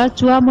উপজেলার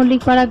চুয়া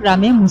মল্লিকপাড়া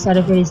গ্রামে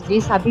মুশারফের স্ত্রী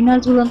সাবিনার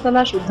ঝুলন্ত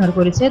লাশ উদ্ধার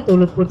করেছে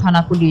দৌলতপুর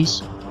থানা পুলিশ।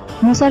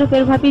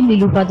 মুশারফের ভাবি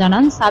লিলুফা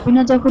জানান,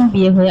 সাবিনা যখন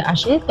বিয়ে হয়ে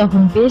আসে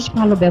তখন বেশ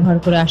ভালো ব্যবহার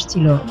করে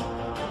আসছিল,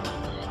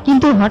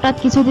 কিন্তু হঠাৎ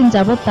কিছুদিন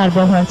যাবৎ তার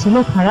ব্যবহার ছিল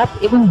খারাপ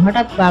এবং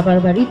হঠাৎ বাবার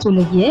বাড়ি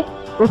চলে গিয়ে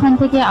ওখান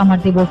থেকে আমার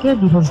দেবরকে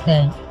ডিভোর্স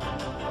দেয়।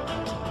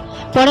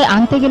 পরে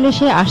আনতে গেলে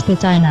সে আসতে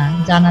চায় না।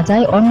 জানা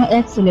যায় অন্য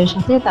এক ছেলের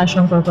সাথে তার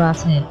সম্পর্ক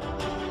আছে।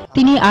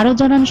 তিনি আরো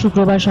জানান,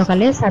 শুক্রবার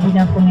সকালে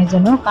সাবিনা ফোনে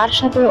যেন কার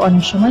সাথে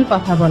অনেক সময়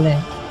কথা বলে।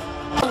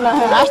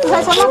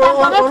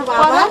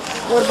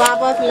 ওর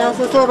বাবা প্লাস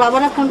ওর বাবা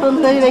না ফোন টোন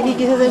করে রেখে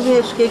কিছু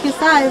কে কি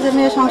চায় যে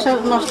মেয়ে সংসার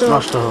নষ্ট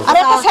হোক। আর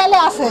একটা ছেলে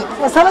আছে,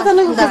 ছেলে তো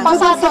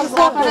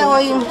তারপরে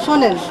ওই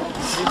শোনেন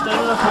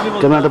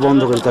ক্যামেরাটা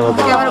বন্ধ করতে হবে,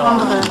 ক্যামেরা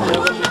বন্ধ করে।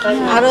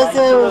 আর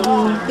হচ্ছে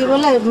কি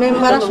বলে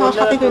মেম্বাররা সব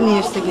সাথে করে নিয়ে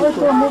এসছে কিন্তু,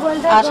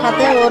 আর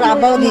সাথে ওর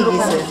আব্বাও দিয়ে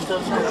গেছে।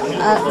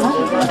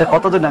 এটা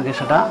কতদিন আগে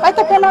সেটা? এই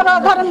তো 15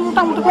 ধরেন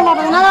মোটামুটি 15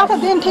 দিন, আর একটা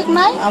দিন ঠিক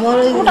নাই, আমার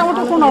ওই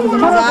মোটামুটি 15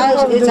 দিন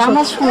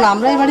আমরা শুনলাম,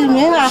 আমরা এই বাড়ির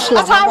মেয়ে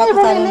আসলাম।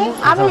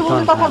 আমি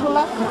বলি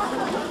কথাগুলো,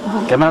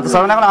 ক্যামেরা তো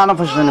চাবে না, এখন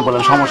আনঅফিসিয়ালি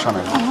বলেন, সমস্যা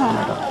নাই।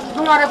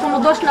 তোমার কোনো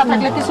দোষ না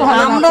থাকলে কিছু হবে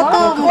না। আমরা তো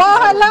ও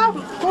হলো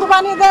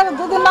কুরবানিদের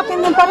 2 দিন না 3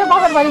 দিন পরে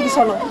বাবার বাড়ি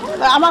গেছিল।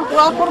 আমার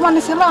কুরবানি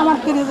ছিল, আমার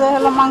ফ্রিজে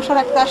হলো মাংস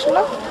রাখতে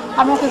আসলো।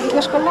 আমি ওকে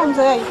জিজ্ঞেস করলাম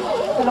যে এই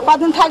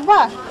কদিন থাকবা,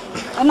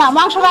 না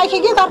মাংস রাখি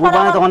গিয়ে তারপরে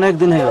কুরবানি তো অনেক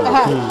দিন হয়ে গেল।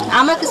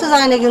 আমার কিছু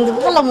জানি না কিন্তু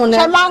বললাম মনে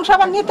হয় মাংস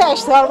আবার নিতে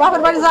আসছে, আর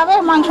বাবার বাড়ি যাবে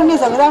মাংস নিয়ে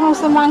যাবে। আমি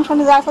বলছি মাংস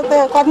নিয়ে যাওয়াতে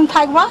কদিন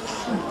থাকবা,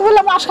 তো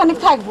বললাম মাসখানিক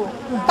থাকবো।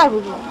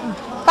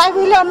 তাই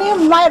বুঝলে উনি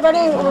মায়ের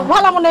বাড়ি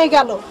ভালো মনে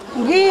গেল।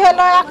 গিয়ে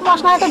হলো 1 মাস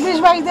না হয়তো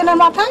 20-22 দিনের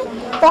মাথায়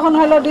তখন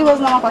হলো ডিভোর্স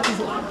নামা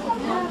পাঠিয়েছে।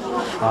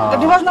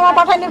 ডিভোর্স নামা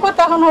পাঠায়নি পর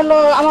তখন হলো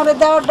আমার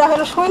দেওয়ারটা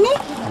হলো শুনি,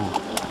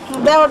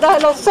 দেওয়ারটা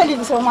হলো চলে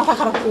গেছে মাথা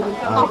খারাপ করে,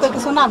 কাউকে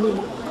কিছু না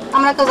বলি।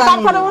 আমরা তো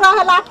তারপরে ওরা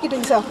হলো আটকে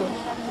দিয়েছে, ওকে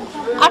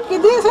আটকে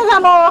দিয়েছে।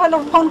 যেন হলো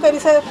ফোন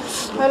করেছে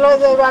হলো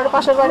যে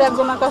পাশের বাড়ি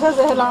একজনের কাছে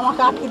যে হলো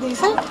আমাকে আটকে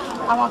দিয়েছে,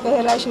 আমাকে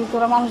হেলো এসে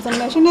তোরা মানুষজন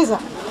এসে নিয়ে যা।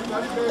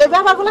 এই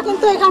ব্যাপারগুলো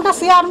কিন্তু এখানকার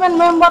চেয়ারম্যান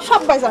মেম্বার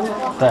সবাই জানে,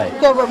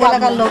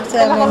 এলাকার লোক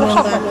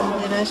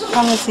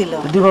সঙ্গে ছিল।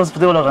 ডিভোর্স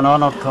দেওয়া কেন?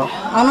 অনর্থ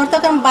অনর্থ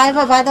কারণ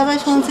বাইদা ভাই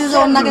শুনছি যে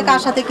ওনাকে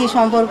কার সাথে কি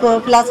সম্পর্ক,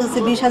 প্লাস হচ্ছে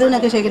বিয়ে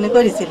নাকি সেখানে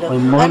করেছিল।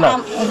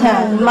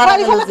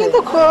 কিন্তু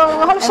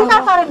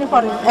স্বীকার করেনি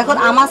পরে। এখন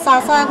আমার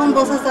চাচা এখন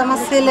বসেছে, আমার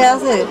ছেলে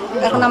আছে,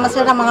 এখন আমার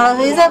ছেলেটা মারা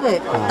হয়ে যাবে,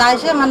 তাই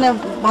সে মানে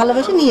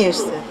ভালোবেসে নিয়ে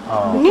এসছে।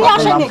 নিয়ে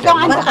আসেনি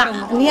মানে আপনার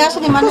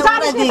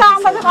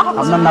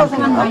নাম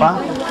কি?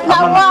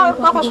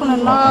 কথা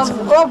শুনেন না,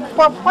 ও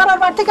পরের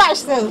বাড়ি থেকে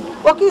আসছে,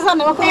 ও কি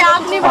জানে, ওকে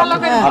আপনি ভালো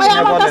করে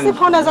আমার কাছে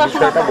ফোনে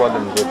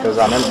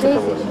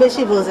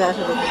বেশি বোঝে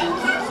আসলে।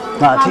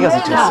 না ঠিক আছে,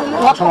 ঠিক আছে,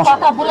 সমস্যা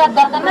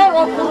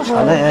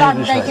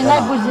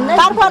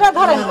তারপরে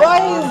ধরেন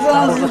ওই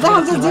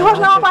যখন জীবন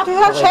নেওয়া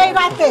পাঠিয়েছে সেই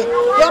রাতে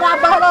এর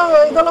আব্বা হলো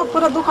ওই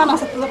দৌলতপুরে দোকান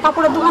আছে,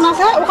 কাপড়ের দোকান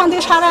আছে, ওখান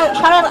দিয়ে সাড়ে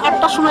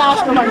 8টার সময়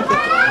আসলো বাড়িতে।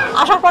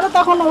 আসার পরে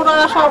তখন ওরা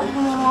সব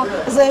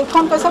যে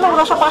ফোন করেছিল,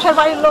 ওরা সব পাশের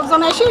বাড়ির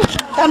লোকজন এসে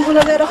তখন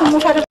বলে যে এরকম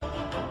মশারি।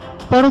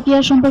 পরকীয়া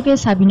সম্পর্কে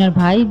সাবিনার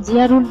ভাই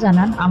জিয়ারুল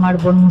জানান, আমার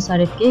বোন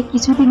মুসারেফকে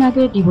কিছুদিন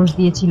আগে ডিভোর্স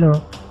দিয়েছিল।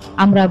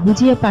 আমরা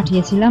বুঝিয়ে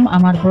পাঠিয়েছিলাম,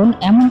 আমার বোন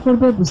এমন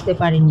করবে বুঝতে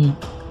পারিনি।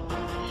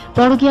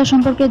 পরকীয়া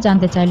সম্পর্কে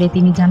জানতে চাইলে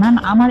তিনি জানান,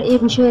 আমার এ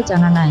বিষয়ে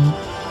জানা নাই।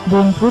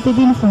 বোন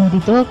প্রতিদিন ফোন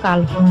দিত, কাল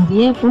ফোন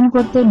দিয়ে ফোন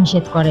করতে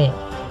নিষেধ করে।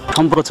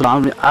 সম্পর্ক ছিল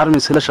আর্মি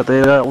ছেলের সাথে,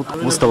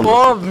 বুঝতে পারবো।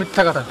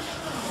 মিথ্যা কথা,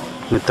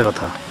 মিথ্যা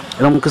কথা,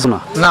 এরকম কিছু না।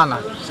 না না,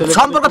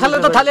 সম্পর্ক থাকলে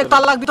তো তাহলে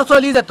তালাক দিতে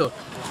চলেই যেত।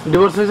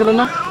 ডিভোর্স হয়েছিল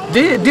না?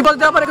 জি, ডিভোর্স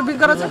দেওয়ার পরে বিয়ে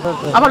করেছে।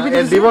 আমার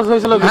ডিভোর্স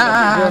হয়েছিল,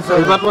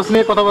 এই পারপাস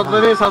নিয়ে কথাবার্তা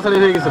নিয়ে সারাসারি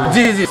হয়ে গেছিল।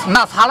 জি জি,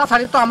 না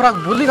সারাসারি তো আমরা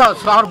ভুলি।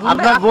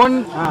 আপনার বোন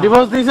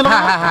ডিভোর্স দিয়েছিল?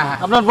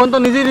 আপনার বোন তো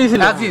নিজেই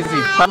দিয়েছিল। জি জি,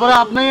 তারপরে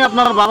আপনি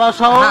আপনার বাবা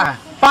সহ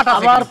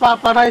আবার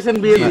পাঠাইছেন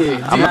বিয়ে দিয়ে।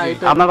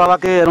 আপনার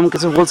বাবাকে এরকম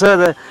কিছু বলছে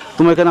যে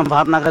তুমি এখানে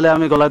ভাত না খেলে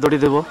আমি গলায় দড়ি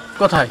দেবো?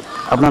 কোথায়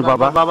আপনার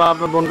বাবা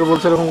আপনার বোনকে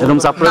বলছে এরকম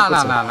চাপ প্রয়োগ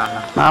করছে? না না না,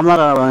 আপনার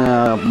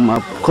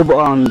খুব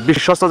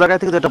বিশ্বস্ত জায়গা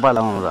থেকে এটা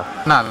পাইলাম আমরা।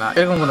 না না,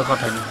 এরকম কোনো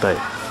কথাই নেই। তাই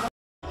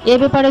এ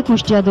ব্যাপারে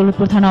কুষ্টিয়া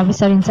দৌলতপুর থানা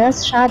অফিসার ইনচার্জ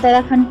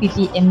শাহদারা খান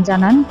পিটিএম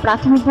জানান,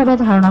 প্রাথমিকভাবে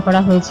ধারণা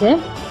করা হয়েছে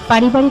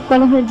পারিবারিক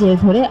কলহের জের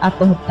ধরে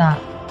আত্মহত্যা।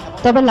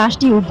 তবে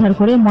লাশটি উদ্ধার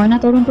করে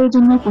ময়নাতদন্তের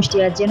জন্য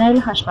কুষ্টিয়া জেনারেল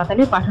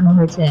হাসপাতালে পাঠানো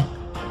হয়েছে।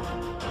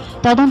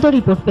 তদন্ত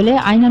রিপোর্ট পেলে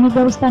আইনানুগ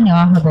ব্যবস্থা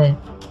নেওয়া হবে।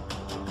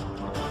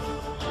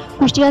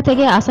 কুষ্টিয়া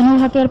থেকে আসানুল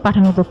হকের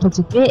পাঠানো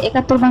তথ্যচিত্রে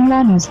 71 বাংলা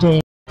নিউজ ডে।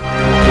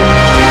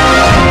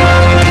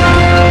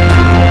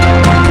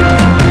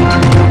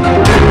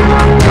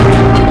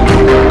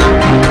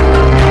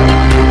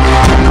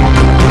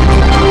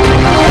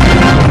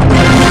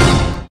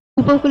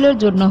 উপকূলের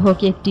জন্য হোক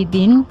একটি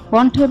দিন,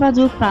 কণ্ঠে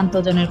বাজুক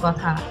প্রান্তজনের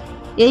কথা।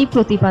 এই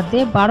প্রতিপাদ্যে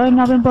 12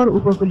 নভেম্বর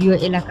উপকূলীয়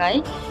এলাকায়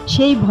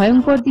সেই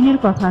ভয়ঙ্কর দিনের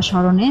কথা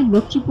স্মরণে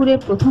লক্ষ্মীপুরে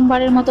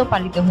প্রথমবারের মতো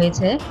পালিত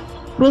হয়েছে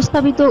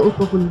প্রস্তাবিত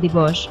উপকূল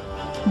দিবস।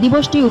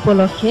 দিবসটি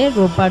উপলক্ষে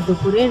রোববার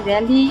দুপুরে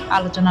র্যালি,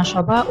 আলোচনা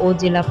সভা ও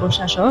জেলা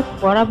প্রশাসক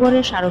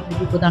বরাবরের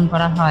স্মারকলিপি প্রদান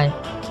করা হয়।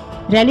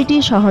 র্যালিটি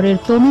শহরের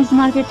তমিজ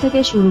মার্কেট থেকে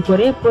শুরু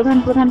করে প্রধান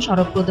প্রধান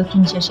সড়ক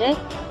প্রদক্ষিণ শেষে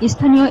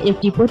স্থানীয়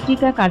একটি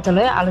পত্রিকা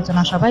কার্যালয়ে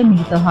আলোচনা সভায়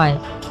মিলিত হয়।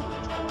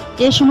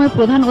 এ সময়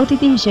প্রধান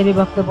অতিথি হিসেবে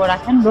বক্তব্য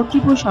রাখেন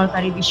লক্ষ্মীপুর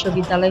সরকারি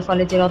বিশ্ববিদ্যালয়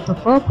কলেজের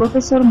অধ্যক্ষ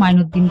প্রফেসর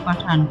মাইনুদ্দিন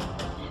পাঠান।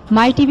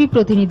 মাই টিভি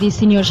প্রতিনিধি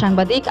সিনিয়র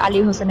সাংবাদিক আলী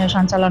হোসেনের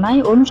সঞ্চালনায়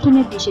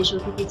অনুষ্ঠানে বিশেষ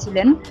অতিথি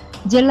ছিলেন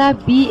জেলা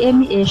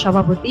বিএমএ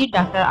সভাপতি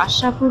ডাক্তার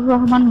আশরাফুর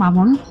রহমান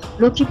মামুন,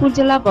 লক্ষ্মীপুর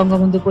জেলা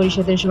বঙ্গবন্ধু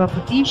পরিষদের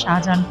সভাপতি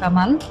শাহজাহান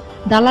কামাল,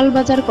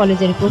 দালালবাজার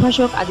কলেজের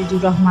প্রভাষক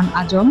আজিজুর রহমান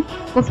আজম,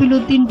 কফিল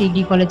উদ্দিন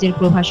ডিগ্রি কলেজের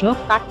প্রভাষক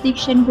কার্তিক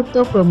সেনগুপ্ত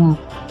প্রমুখ।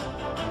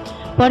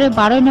 পরে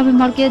 12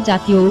 নভেম্বরকে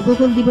জাতীয়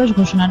উপকূল দিবস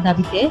ঘোষণার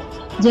দাবিতে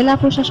জেলা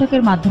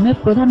প্রশাসকের মাধ্যমে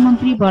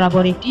প্রধানমন্ত্রী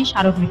বরাবর একটি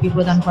স্মারকলিপি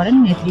প্রদান করেন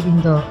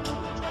নেতৃবৃন্দ।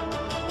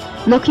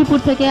 লক্ষ্মীপুর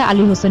থেকে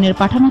আলী হোসেনের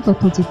পাঠানো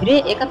তথ্যচিত্রে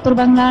 ৭১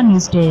 বাংলা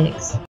নিউজ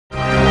ডেস্ক।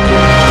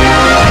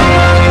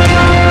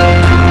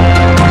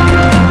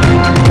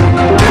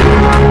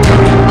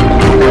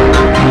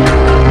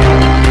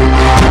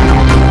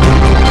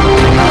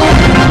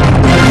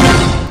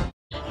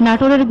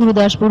 নাটোরের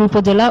গুরুদাসপুর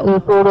উপজেলা ও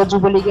পৌর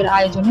যুবলীগের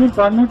আয়োজনে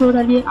বর্ণাঢ্য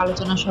র্যালি,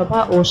 আলোচনা সভা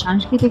ও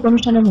সাংস্কৃতিক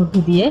অনুষ্ঠানের মধ্য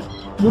দিয়ে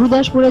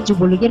গুরুদাসপুরে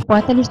যুবলীগের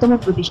 ৪৫তম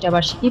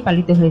প্রতিষ্ঠাবার্ষিকী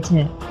পালিত হয়েছে।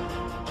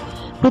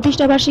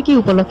 প্রতিষ্ঠাবার্ষিকী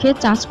উপলক্ষে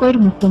চাঁচকইর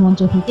মুক্তমঞ্চ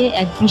থেকে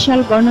এক বিশাল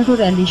বর্ণাঢ্য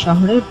র্যালি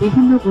শহরের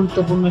বিভিন্ন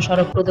গুরুত্বপূর্ণ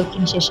সড়ক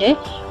প্রদক্ষিণ শেষে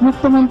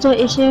মুক্তমঞ্চ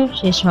এসে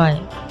শেষ হয়।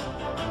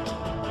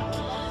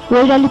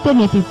 ওই র্যালিতে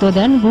নেতৃত্ব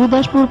দেন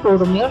গুরুদাসপুর পৌর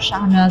মেয়র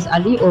শাহনেওয়াজ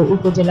আলী ও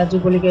উপজেলা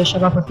যুবলীগের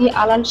সভাপতি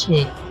আলাল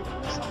শেখ।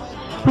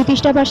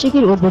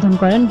 প্রতিষ্ঠাবার্ষিকীর উদ্বোধন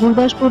করেন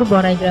গুরুদাসপুর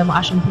বড়াইগ্রাম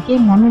আসন থেকে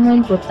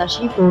মনোনয়ন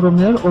প্রত্যাশী পৌর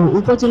মেয়র ও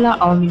উপজেলা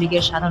আওয়ামী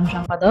লীগের সাধারণ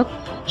সম্পাদক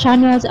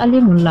শাহনেওয়াজ আলী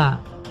মোল্লা।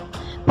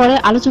 পরে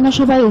আলোচনা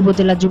সভায়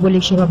উপজেলা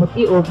যুবলীগ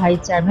সভাপতি ও ভাইস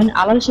চেয়ারম্যান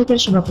আলাল শেখের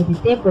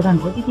সভাপতিত্বে প্রধান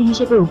অতিথি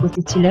হিসেবে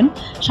উপস্থিত ছিলেন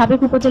সাবেক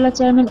উপজেলা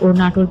চেয়ারম্যান ও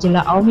নাটোর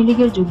জেলা আওয়ামী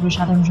লীগের যুগ্ম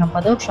সাধারণ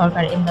সম্পাদক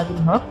সরকার এমদাদুল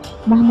হক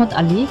মোহাম্মদ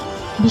আলী,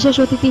 বিশেষ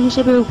অতিথি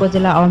হিসেবে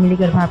উপজেলা আওয়ামী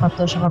লীগের ভারপ্রাপ্ত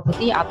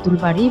সভাপতি আব্দুল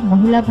বারী,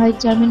 মহিলা ভাইস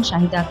চেয়ারম্যান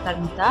শাহিদা আক্তার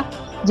মিতা,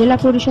 জেলা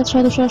পরিষদ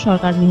সদস্য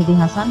সরকার মেহেদী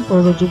হাসান,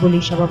 পৌর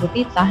যুবলীগ সভাপতি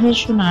তাহের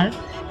সোনার,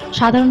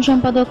 সাধারণ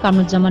সম্পাদক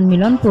কামরুজ্জামান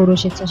মিলন, পৌর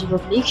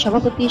স্বেচ্ছাসেবক লীগ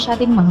সভাপতি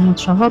স্বাধীন মাহমুদ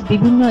সহ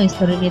বিভিন্ন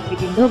স্তরের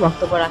নেতৃবৃন্দ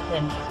বক্তব্য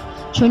রাখেন।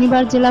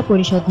 শনিবার জেলা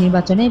পরিষদ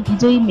নির্বাচনে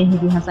বিজয়ী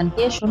মেহেদী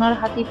হাসানকে সোনার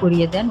হাতি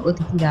পরিয়ে দেন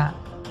অতিথিরা।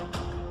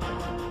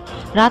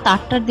 রাত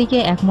 ৮টার দিকে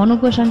এক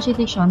মনোজ্ঞ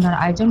সাংস্কৃতিক সন্ধ্যার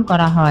আয়োজন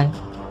করা হয়।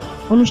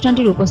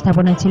 অনুষ্ঠানটির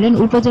উপস্থাপনায় ছিলেন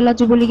উপজেলা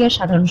যুবলীগের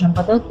সাধারণ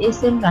সম্পাদক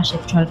এস.এম.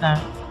 রাশেদ সরকার।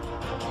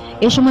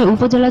 এ সময়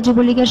উপজেলা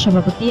যুবলীগের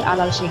সভাপতি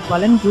আলাল শেখ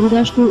বলেন,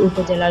 গুরুদাসপুর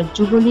উপজেলার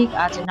যুবলীগ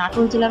আজ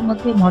নাটোর জেলার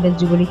মধ্যে মডেল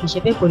যুবলীগ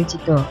হিসেবে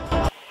পরিচিত।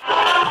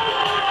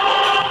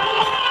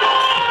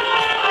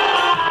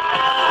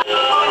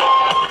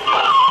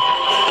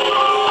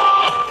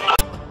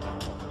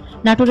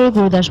 নাটোরের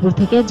গুরুদাসপুর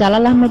থেকে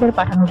জালাল আহমেদের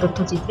পাঠানো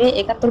তথ্যচিত্রে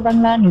 ৭১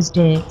 বাংলা নিউজ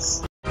ডেস্ক।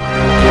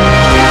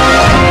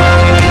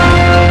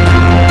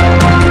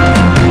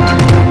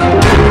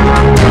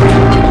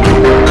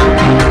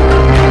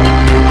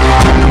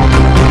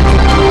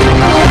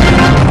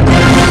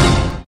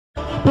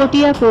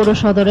 পটিয়া পৌর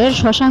সদরের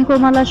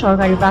শশাঙ্কমালা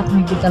সরকারি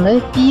প্রাথমিক বিদ্যালয়ে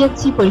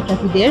পিএইচসি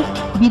পরীক্ষার্থীদের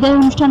বিদায়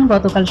অনুষ্ঠান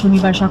গতকাল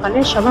শনিবার সকালে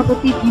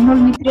সভাপতি বিমল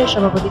মিত্রের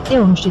সভাপতিত্বে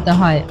অনুষ্ঠিত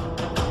হয়।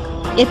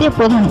 এতে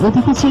প্রধান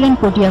অতিথি ছিলেন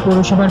পটিয়া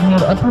পৌরসভার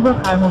মেয়র অধ্যাপক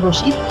হারুনুর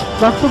রশিদ।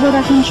 বক্তব্য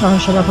রাখেন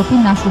সহসভাপতি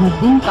নাসির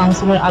উদ্দিন,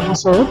 কাউন্সিলর আবু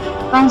সৌদ,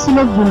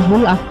 কাউন্সিলর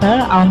বুলবুল আক্তার,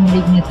 আওয়ামী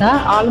লীগ নেতা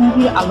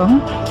আলমগীর আলম,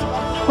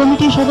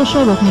 কমিটির সদস্য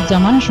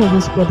রফিকুজ্জামান,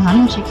 সবুজ প্রধান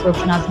শিক্ষক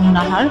নাজমুন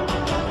নাহার,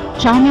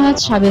 শাহনেওয়াজ,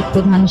 সাবেক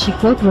প্রধান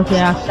শিক্ষক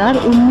রোকেয়া আক্তার,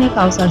 উম্মে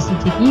কাউসার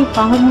সিদ্দিকী,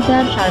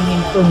 ফাহমিদার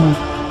শারমিন প্রমুখ।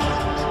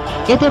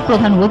 এতে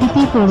প্রধান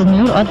অতিথি পৌর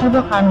মেয়র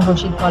অধ্যাপক হারুনুর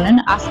রশিদ বলেন,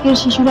 আজকের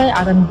শিশুরাই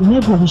আগামী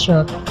দিনের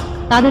ভবিষ্যৎ।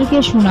 তাদেরকে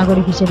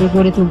সুনাগরিক হিসেবে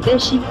গড়ে তুলতে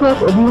শিক্ষক,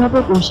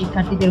 অভিভাবক ও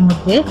শিক্ষার্থীদের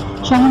মধ্যে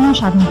সমন্বয়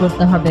সাধন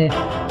করতে হবে।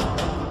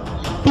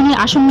 তিনি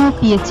আসন্ন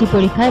পিএইচসি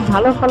পরীক্ষায়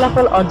ভালো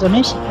ফলাফল অর্জনে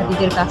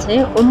শিক্ষার্থীদের কাছে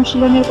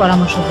অনুশীলনের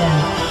পরামর্শ দেন।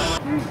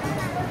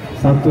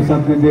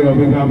 ছাত্রছাত্রীদের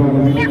অভিভাবক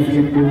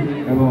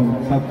এবং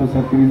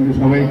ছাত্রছাত্রীবৃন্দ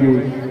সবাইকে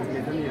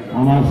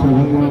আমার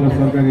শশাঙ্কমালা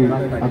সরকারি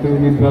প্রাথমিক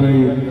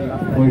বিদ্যালয়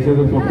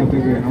পরিষদের পক্ষ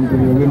থেকে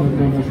আন্তরিক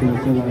অভিনন্দন ও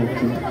শুভেচ্ছা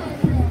জানাচ্ছি।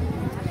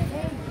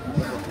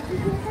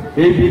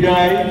 এই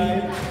বিদায়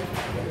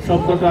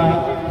শব্দটা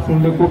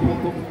শুনলে খুব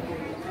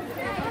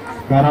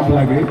খারাপ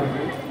লাগে।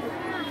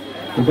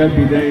 এটা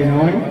বিদায়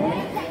নয়,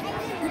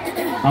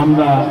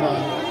 আমরা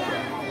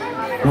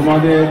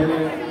তোমাদের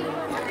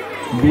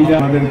বিদায়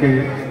আমাদেরকে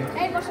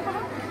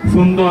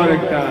সুন্দর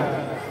একটা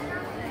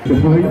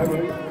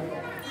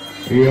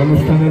এই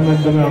অনুষ্ঠানের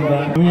মাধ্যমে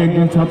আমি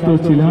একজন ছাত্র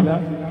ছিলাম,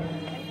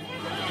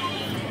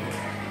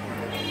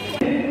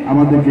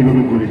 আমাদের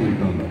কিভাবে পরিচিত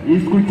হলো।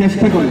 স্কুল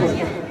চেষ্টা করেছে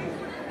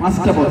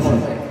 5টা বছর,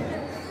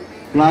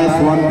 ক্লাস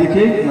 1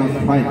 থেকে ক্লাস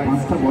 5,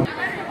 5টা বছর।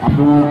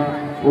 আপনারা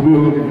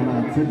অভিভাবক যারা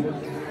আছেন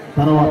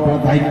তারাও আপনারা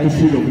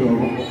দায়িত্বশীল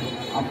অভিভাবক,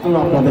 আপনারা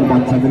আপনাদের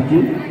বাচ্চাদেরকে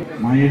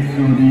মায়ের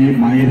স্নেহ দিয়ে,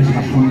 মায়ের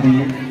শাসন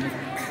দিয়ে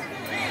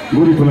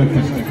গড়ে তোলার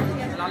চেষ্টা করেন।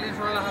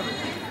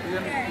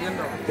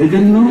 এই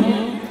জন্য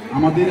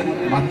আমাদের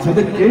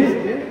বাচ্চাদেরকে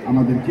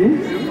আমাদেরকে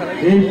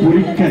এই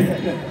পরীক্ষায়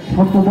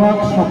শতভাগ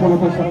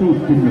সফলতার সাথে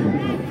উত্তীর্ণ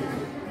করতে হবে।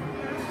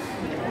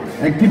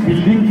 একটি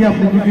বিল্ডিংকে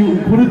আপনি যদি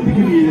উপরের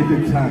দিকে নিয়ে যেতে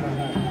চান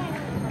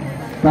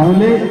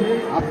তাহলে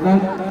আপনার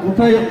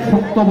কোথায়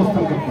শক্ত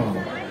অবস্থান করতে হবে।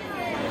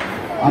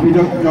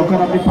 যখন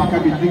আপনি পাকা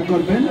বিল্ডিং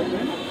করবেন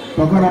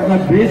তখন আপনার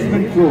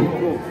বেসমেন্ট ফ্লোর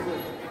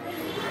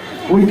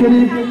ওইখানে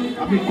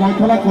আপনি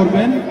কয়তলা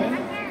করবেন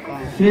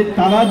সে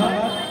তালার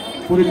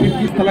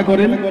পরিপ্রেক্ষিত তলা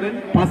করেন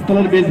 5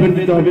 তলার বেসমেন্ট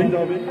দিতে হবে।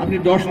 আপনি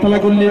 10 তলা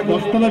করলে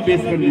 10 তলার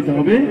বেসমেন্ট দিতে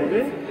হবে,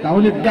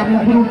 তাহলে আপনি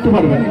উপরে উঠতে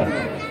পারবেন না।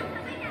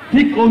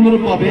 ঠিক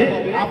অনুরূপ ভাবে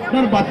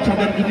আপনার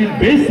বাচ্চাদের যদি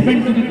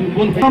বেসমেন্ট যদি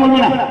দুর্বল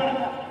হয়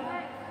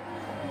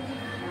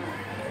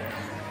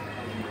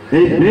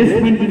এই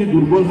বেসমেন্ট যদি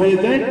দুর্বল হয়ে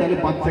যায় তাহলে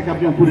বাচ্চাকে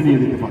আপনি উপরে নিয়ে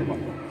যেতে পারবেন।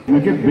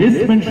 আপনাকে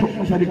বেসমেন্ট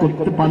শক্তিশালী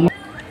করতে পারলে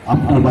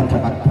আপনার বাচ্চা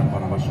ডাক্তার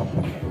বানাবার স্বপ্ন।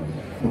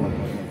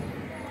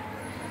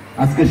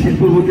 আজকে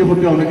শিল্পপতি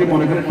হতে অনেকে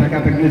মনে করে টাকা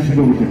থাকলে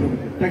শিল্পপতি হবে,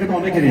 টাকা তো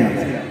অনেকেরই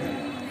আছে।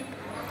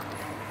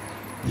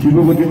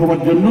 শিল্পপতি হওয়ার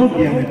জন্য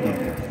জ্ঞানের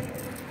দরকার।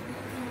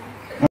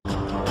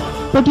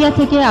 পটিয়া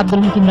থেকে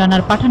আব্দুল হাকিম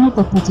রানার পাঠানো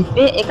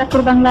তথ্যচিত্রে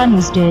 ৭১ বাংলা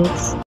নিউজ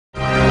ডেস্ক।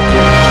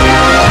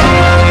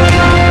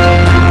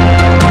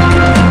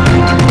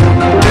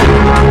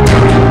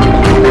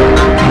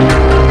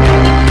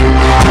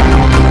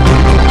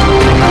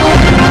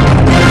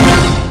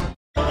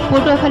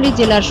 পটুয়াখালী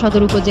জেলার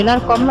সদর উপজেলার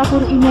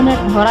কমলাপুর ইউনিয়নের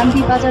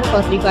ধরান্দি বাজার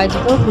কর্তৃক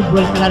আয়োজিত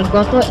ফুটবল খেলার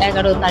গত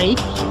 ১১ তারিখ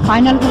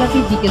ফাইনাল খেলাটি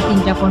বিকেল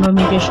 ৩টা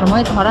 ১৫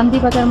 সময় ধরান্দি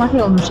বাজার মাঠে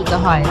অনুষ্ঠিত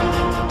হয়।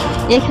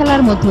 এ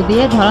খেলার মধ্য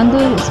দিয়ে ধরান্দি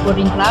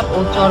স্পোর্টিং ক্লাব ও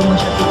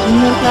চরমৈশাখী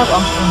জুনিয়র ক্লাব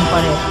অংশগ্রহণ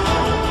করে।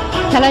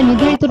 খেলায়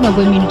নির্ধারিত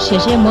 ৯০ মিনিট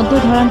শেষে মধ্য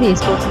ধরান্দি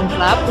স্পোর্টস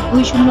ক্লাব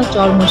 ২-০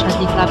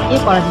 চরমৈশাখী ক্লাবকে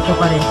পরাজিত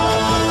করে।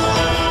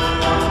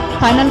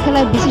 ফাইনাল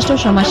খেলায় বিশিষ্ট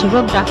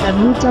সমাজসেবক ডাক্তার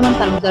নুরুজ্জামান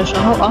তালুকদার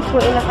সহ অত্র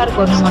এলাকার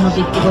গণ্যমান্য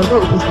ব্যক্তিবর্গ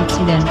উপস্থিত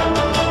ছিলেন।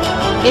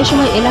 এ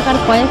সময় এলাকার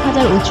কয়েক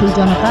হাজার উৎসুক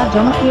জনতা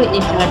জনপ্রিয়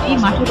এই খেলাটি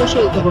মাঠে বসে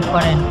উপভোগ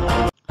করেন।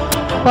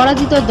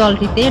 পরাজিত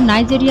দলটিতে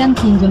নাইজেরিয়ান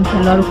 ৩ জন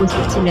খেলোয়াড়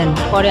উপস্থিত ছিলেন।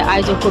 পরে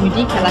আয়োজক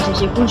কমিটি খেলা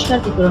শেষে পুরস্কার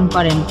বিতরণ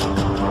করেন।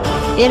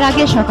 এর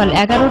আগে সকাল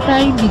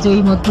 ১১টায়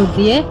বিজয়ী মধ্য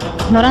দিয়ে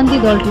ধরান্দি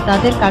দলটি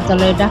তাদের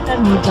কার্যালয়ে ডাক্তার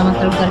নুরুজ্জামান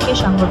তালুকদারকে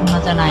সংবর্ধনা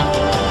জানায়।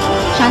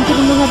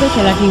 শান্তিপূর্ণভাবে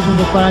খেলাটি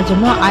উপভোগ করার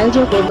জন্য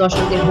আয়োজক ও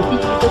দর্শকদের প্রতি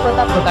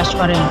কৃতজ্ঞতা প্রকাশ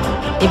করেন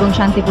এবং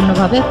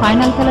শান্তিপূর্ণভাবে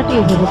ফাইনাল খেলাটি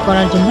উপভোগ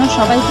করার জন্য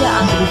সবাইকে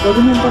আন্তরিক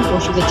অভিনন্দন ও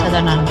শুভেচ্ছা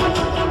জানান।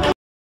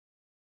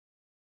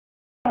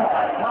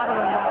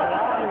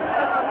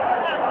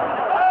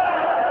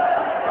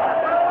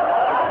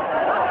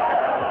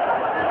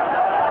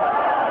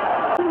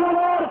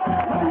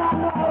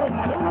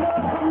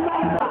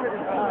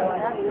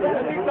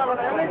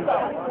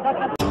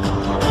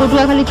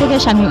 পটুয়াখালী থেকে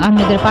শামীম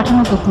আহমেদের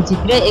পাঠানো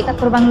তথ্যচিত্রে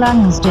 ৭১ বাংলা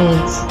নিউজ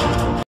ডেস্ক।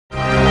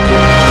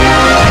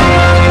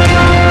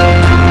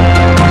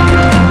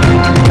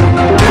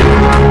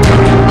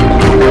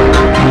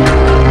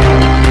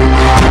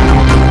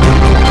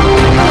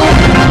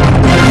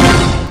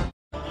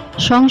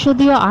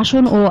 সংসদীয়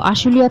আসন ও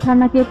আশুলিয়া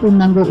থানাকে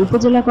পূর্ণাঙ্গ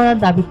উপজেলা করার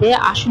দাবিতে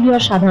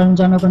আশুলিয়ার সাধারণ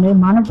জনগণের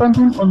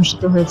মানববন্ধন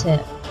অনুষ্ঠিত হয়েছে।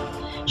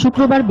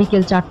 শুক্রবার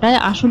বিকেল ৪টায়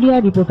আশুলিয়া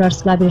রিপোর্টার্স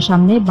ক্লাবের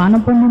সামনে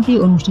মানববন্ধনটি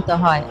অনুষ্ঠিত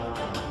হয়।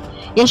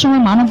 এ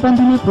সময়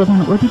মানববন্ধনে প্রধান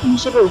অতিথি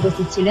হিসেবে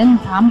উপস্থিত ছিলেন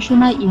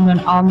ধামসোনা ইউনিয়ন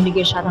আওয়ামী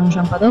লীগের সাধারণ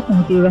সম্পাদক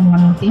মতিউর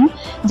রহমান মতিন,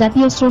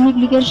 জাতীয় শ্রমিক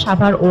লীগের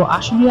সাভার ও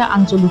আশুলিয়া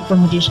আঞ্চলিক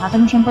কমিটির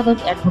সাধারণ সম্পাদক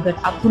অ্যাডভোকেট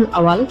আব্দুল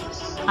আওয়াল,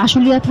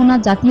 আশুলিয়া থানা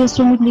জাতীয়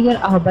শ্রমিক লীগের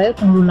আহ্বায়ক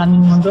নুরুল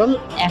আমিন মণ্ডল,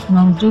 ১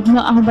 নং যুগ্ম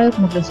আহ্বায়ক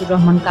মুখলেসুর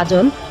রহমান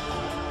কাজল,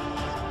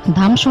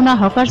 ধামসোনা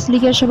হকার্স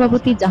লীগের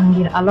সভাপতি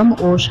জাহাঙ্গীর আলম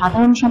ও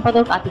সাধারণ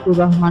সম্পাদক আতিকুর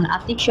রহমান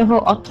আতিক সহ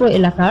অত্র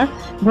এলাকার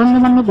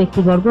গণ্যমান্য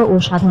ব্যক্তিবর্গ ও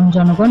সাধারণ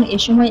জনগণ। এ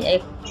সময়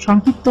এক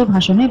সংক্ষিপ্ত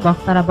ভাষণে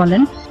বক্তারা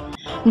বলেন,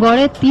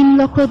 গড়ে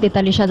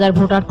 ৩,৪৩,০০০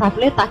 ভোটার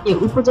থাকলে তাকে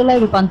উপজেলায়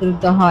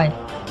রূপান্তরিত হয়।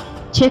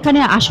 সেখানে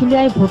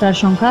আশুলিয়ায় ভোটার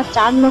সংখ্যা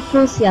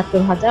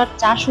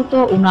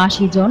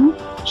 ৪,৭৬,৪৭৯ জন,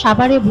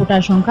 সাভারে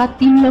ভোটার সংখ্যা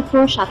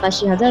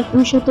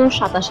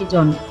 ৩,৮৭,২৮৭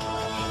 জন।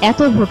 এত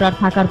ভোটার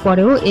থাকার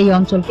পরেও এই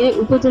অঞ্চলকে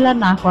উপজেলা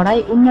না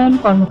করায় উন্নয়ন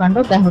কর্মকাণ্ড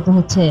ব্যাহত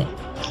হচ্ছে।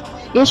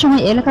 এ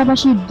সময়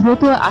এলাকাবাসী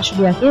দ্রুত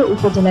আশুলিয়াকে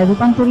উপজেলায়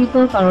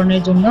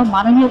রূপান্তরিতকরণের জন্য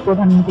মাননীয়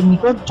প্রধানমন্ত্রীর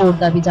নিকট জোর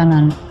দাবি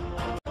জানান।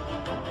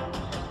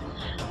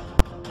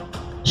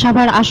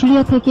 সাভার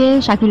আশুলিয়া থেকে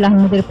শাকিল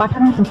আহমেদের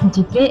পাঠানো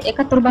তথ্যচিত্রে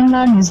 ৭১ বাংলা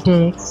নিউজ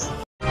ডেস্ক।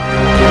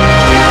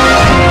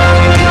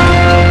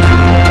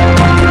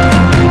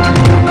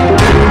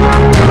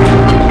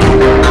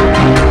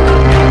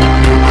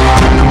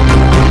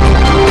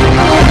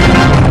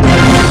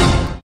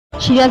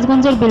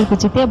 সিরাজগঞ্জের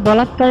বেলকুচিতে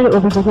বলাৎকারের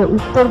অভিযোগে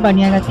উত্তর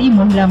বানিয়াগাতি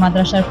মহিলা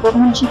মাদ্রাসার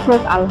প্রধান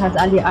শিক্ষক আলহাজ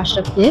আলী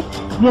আশরাফকে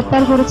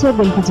গ্রেপ্তার করেছে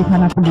বেলকুচি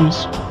থানা পুলিশ।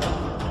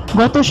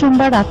 গত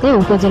সোমবার রাতে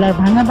উপজেলার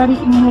ভাঙাবাড়ি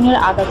ইউনিয়নের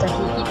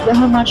আদাচাকি ঈদগাহ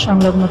মাঠ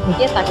সংলগ্ন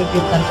থেকে তাকে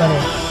গ্রেপ্তার করে।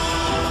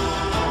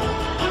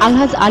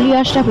 আলহাজ আলী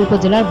আশরাফ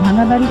উপজেলার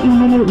ভাঙাবাড়ি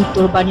ইউনিয়নের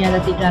উত্তর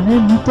বানিয়াগাতি গ্রামের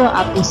মৃত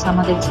আব্দুস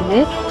সামাদের ছেলে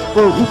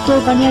ও উত্তর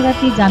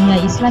বানিয়াগাতি জামিয়া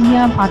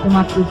ইসলামিয়া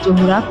ফাতেমাতুজ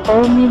জোহরা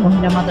কওমি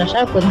মহিলা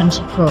মাদ্রাসার প্রধান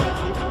শিক্ষক।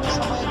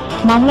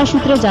 মামলা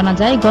সূত্রে জানা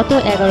যায়, গত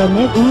 ১১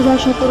 মে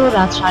 ২০১৭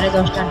 রাত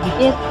 10:30টার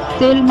দিকে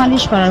তেল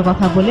মালিশ করার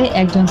কথা বলে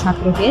একজন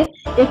ছাত্রকে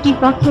একটি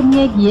কক্ষে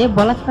নিয়ে গিয়ে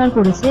বলাৎকার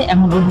করেছে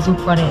এমন অভিযোগ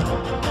করে।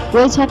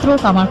 ওই ছাত্র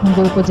কামারখন্দ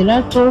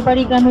উপজেলার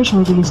চৌবাড়ি গ্রামের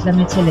শহীদুল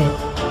ইসলামের ছেলে।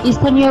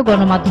 স্থানীয়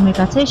গণমাধ্যমের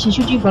কাছে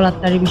শিশুটি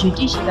বলাৎকারের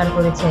বিষয়টি স্বীকার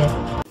করেছে।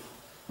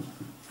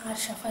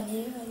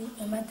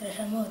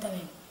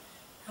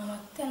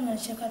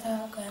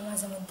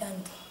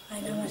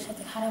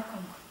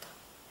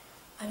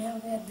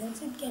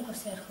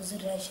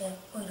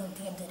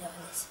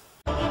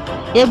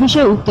 এ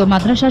বিষয়ে উক্ত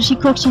মাদ্রাসার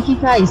শিক্ষক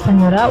শিক্ষিকা,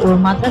 স্থানীয়রা ও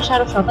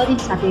মাদ্রাসার শতাধিক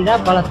ছাত্রীরা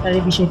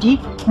বলাৎকারের বিষয়টি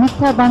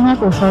মিথ্যা বানোয়াট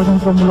ও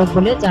ষড়যন্ত্রমূলক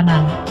বলে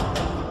জানান।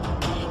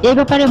 এ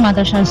ব্যাপারে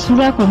মাদ্রাসার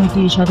সুরা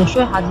কমিটির সদস্য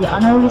হাজী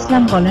আনোয়ারুল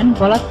ইসলাম বলেন,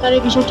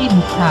 বলাৎকারের বিষয়টি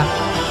মিথ্যা।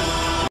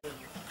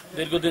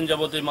 দীর্ঘদিন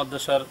যাবত এই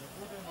মাদ্রাসার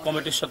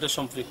কমিটির সাথে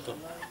সম্পৃক্ত।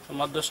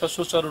 মাদ্রাসা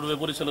সুচারুরূপে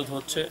পরিচালিত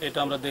হচ্ছে, এটা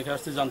আমরা দেখে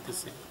আসছি,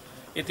 জানতেছি।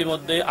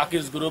 ইতিমধ্যে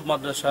আকিজ গ্রুপ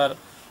মাদ্রাসার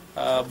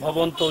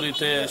ভবন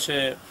তৈরিতে সে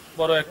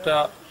বড় একটা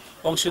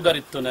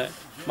অংশীদারিত্ব নেয়।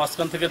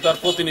 মাঝখান থেকে তার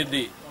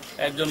প্রতিনিধি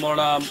একজন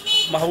মৌলানা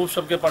মাহবুব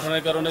সাহেবকে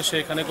পাঠানোর কারণে সে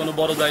এখানে কোনো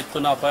বড় দায়িত্ব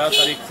না পায়,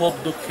 তার এই ক্ষোভ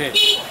দুঃখে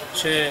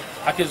সে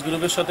আকিজ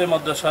গ্রুপের সাথে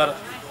মাদ্রাসার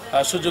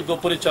সুযোগ্য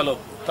পরিচালক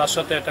তার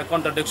সাথে একটা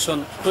কন্ট্রাডিকশন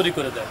তৈরি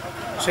করে দেয়।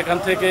 সেখান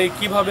থেকে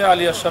কিভাবে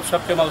আলী আশরাফ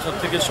সাহেবকে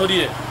মাদ্রাসা থেকে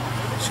সরিয়ে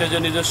সে যে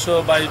নিজস্ব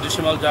 22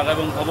 ডিসিমাল জায়গা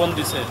এবং ভবন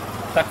দিছে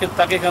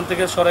তাকে এখান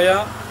থেকে সরাইয়া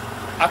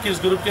আকিজ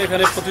গ্রুপকে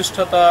এখানে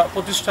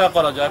প্রতিষ্ঠা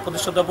করা যায়,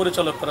 প্রতিষ্ঠাতা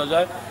পরিচালক করা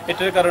যায়,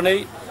 এটার কারণেই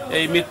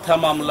এই মিথ্যা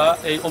মামলা,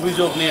 এই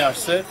অভিযোগ নিয়ে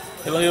আসছে।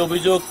 এবং এই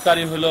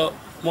অভিযোগকারী হলো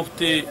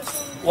মুফতি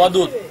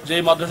ওয়াদুদ, যে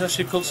মাদ্রাসার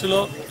শিক্ষক ছিল,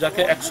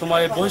 যাকে এক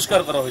সময়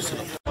বহিষ্কার করা হয়েছিল।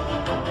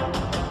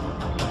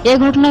 এ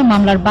ঘটনায়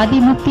মামলার বাদী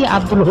মুফতি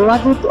আব্দুল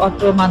ওয়াদুদ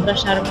অত্র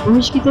মাদ্রাসার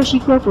বহিষ্কৃত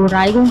শিক্ষক ও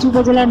রায়গঞ্জ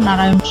উপজেলার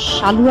নারায়ণ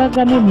সালুয়া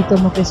গ্রামের মৃত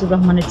মোখলেসুর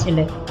রহমানের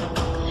ছেলে।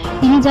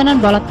 তিনি জানান,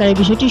 বলাৎকারের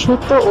বিষয়টি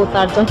সত্য ও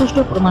তার যথেষ্ট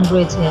প্রমাণ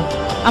রয়েছে।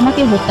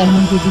 আমাকে হত্যার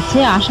হুমকি দিচ্ছে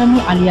আসামি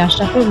আলী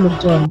আশরাফের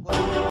লোকজন।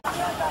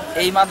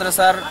 এই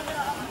মাদ্রাসার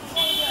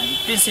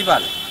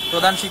প্রিন্সিপাল,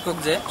 প্রধান শিক্ষক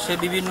যে সে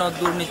বিভিন্ন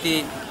দুর্নীতি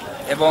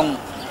এবং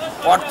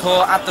অর্থ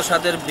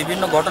আত্মসাতের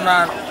বিভিন্ন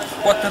ঘটনার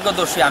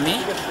প্রত্যক্ষদর্শী আমি,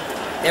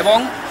 এবং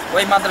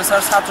ওই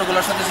মাদ্রাসার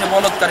ছাত্রগুলোর সাথে সে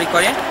বলৎকারী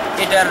করে।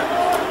 এটার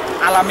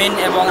আলামিন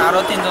এবং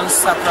আরও 3 জন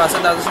ছাত্র আছে,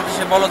 তাদের সাথে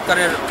সে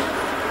বলৎকারের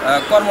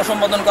কর্ম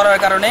সম্পাদন করার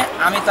কারণে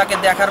আমি তাকে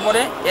দেখার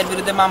পরে এর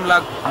বিরুদ্ধে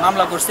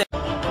মামলা করছি।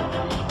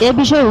 এ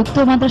বিষয়ে উক্ত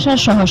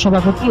মাদ্রাসার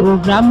সহসভাপতি ও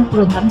গ্রাম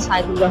প্রধান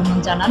সাইদুর রহমান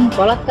জানান,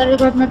 বলাৎকারের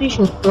ঘটনাটি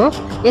সত্য।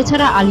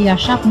 এছাড়া আলী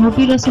আশরাফ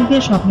নবী রাসূলকে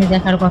স্বপ্নে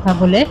দেখার কথা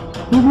বলে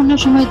বিভিন্ন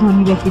সময়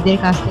ধনী ব্যক্তিদের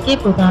কাছ থেকে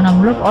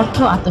প্রতারণামূলক অর্থ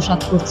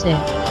আত্মসাৎ করছে।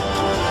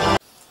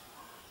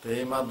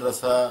 এই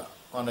মাদ্রাসা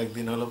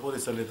অনেকদিন হলো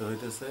পরিচালিত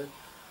হইতেছে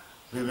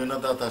বিভিন্ন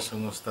দাতা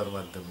সংস্থার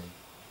মাধ্যমে।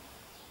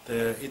 তো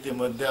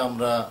ইতিমধ্যে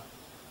আমরা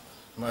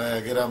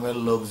গ্রামের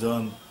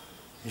লোকজন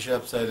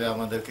হিসাব চাইলে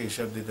আমাদেরকে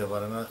হিসাব দিতে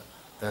পারে না,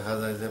 দেখা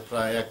যায় যে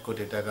প্রায় 1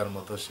 কোটি টাকার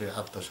মতো সে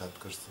আত্মসাৎ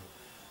করছে।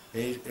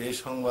 এই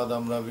সংবাদ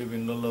আমরা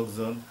বিভিন্ন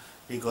লোকজন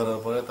করার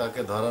পরে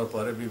তাকে ধরার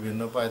পরে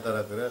বিভিন্ন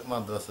পায়তারা করে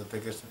মাদ্রাসা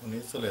থেকে উনি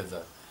চলে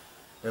যায়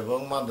এবং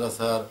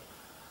মাদ্রাসার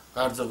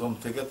কার্যক্রম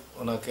থেকে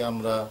ওনাকে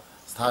আমরা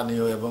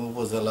স্থানীয় এবং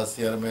উপজেলা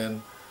চেয়ারম্যান,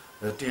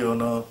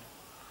 টিওনো,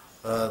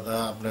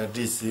 আপনার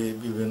ডিসি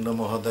বিভিন্ন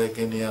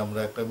মহোদয়কে নিয়ে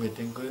আমরা একটা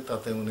মিটিং করি,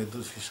 তাতে উনি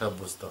দোষী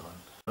সাব্যস্ত হন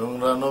এবং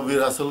নবী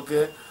রাসূলকে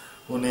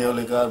উনি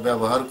অলিকার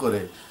ব্যবহার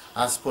করে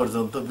আজ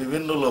পর্যন্ত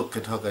বিভিন্ন লোককে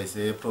ঠকাইছে।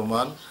 এই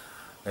প্রমাণ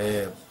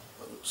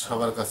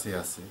সবার কাছে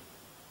আছে।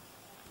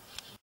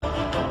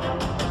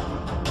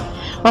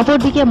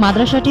 অপরদিকে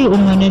মাদ্রাসাটির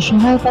উন্নয়নের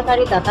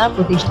সহায়তাকারী দাতা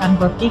প্রতিষ্ঠান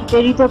কর্তৃক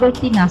প্রেরিত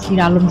ব্যক্তি নাসির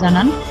আলম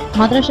জানান,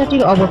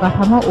 মাদ্রাসাটির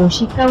অবকাঠামো ও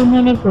শিক্ষা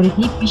উন্নয়নের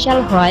পরিধি বিশাল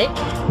হওয়ায়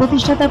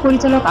প্রতিষ্ঠাতা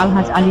পরিচালক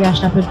আলহাজ আলী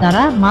আশরাফের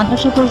দ্বারা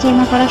মাদ্রাসা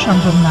পরিচালনা করা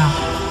সম্ভব না।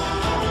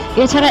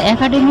 এছাড়া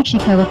একাডেমিক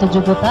শিক্ষাগত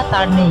যোগ্যতা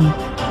তার নেই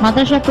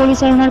মাদ্রাসা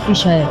পরিচালনার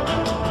বিষয়ে,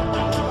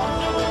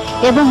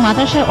 এবং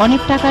মাদ্রাসার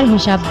অনেক টাকার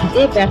হিসাব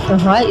দিতে ব্যর্থ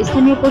হয়।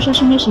 স্থানীয়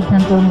প্রশাসনের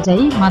সিদ্ধান্ত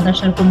অনুযায়ী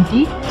মাদ্রাসার কমিটি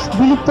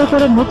বিলুপ্ত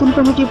করে নতুন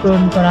কমিটি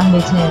প্রেরণ করা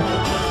হয়েছে।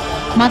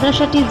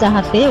 মাদ্রাসাটি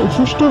যাহাতে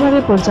সুষ্ঠুভাবে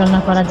পরিচালনা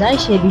করা যায়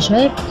সে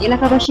বিষয়ে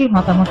এলাকাবাসীর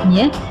মতামত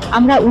নিয়ে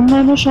আমরা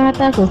উন্নয়নের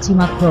সহায়তা করছি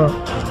মাত্র।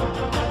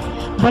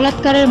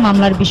 বলাৎকারের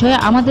মামলার বিষয়ে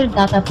আমাদের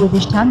দাতা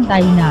প্রতিষ্ঠান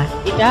দায়ী না,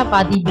 এটা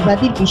বাদী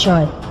বিবাদীর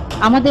বিষয়।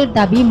 আমাদের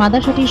দাবি,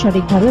 মাদ্রাসাটি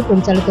সঠিকভাবে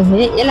পরিচালিত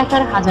হয়ে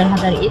এলাকার হাজার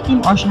হাজার এতিম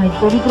অসহায়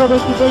দরিদ্র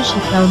ব্যক্তিদের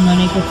শিক্ষা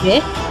উন্নয়নের ক্ষেত্রে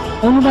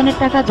অনুদানের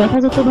টাকা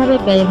যথাযথভাবে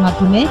ব্যয়ের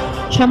মাধ্যমে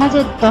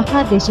সমাজের তথা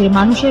দেশের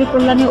মানুষের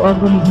কল্যাণে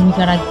অগ্রণী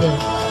ভূমিকা রাখবে।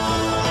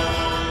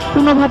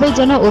 কোনোভাবে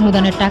যেন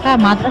অনুদানের টাকা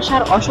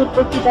মাদ্রাসার অসৎ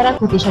ব্যক্তি দ্বারা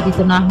ক্ষতিসাধিত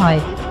না হয়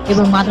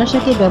এবং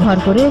মাদ্রাসাকে ব্যবহার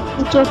করে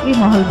কুচক্রী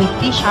মহল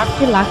ব্যক্তি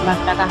স্বার্থে লাখ লাখ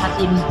টাকা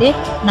হাতিয়ে নিতে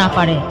না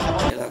পারে।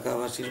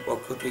 এলাকাবাসীর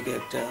পক্ষ থেকে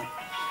একটা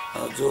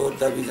জোর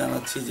দাবি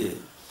জানাচ্ছি যে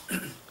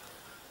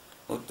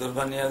উত্তর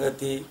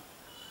বানিয়াগাতি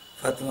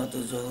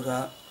ফাতেমাতুজ জোহরা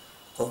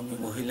কওমি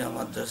মহিলা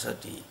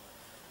মাদ্রাসাটি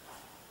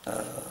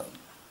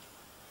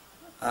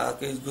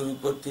আকিজ গ্রুপ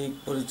কর্তৃক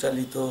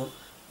পরিচালিত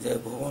যে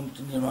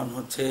ভবনটি নির্মাণ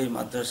হচ্ছে, এই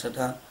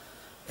মাদ্রাসাটা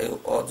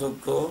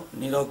অযোগ্য,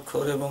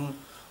 নিরক্ষর এবং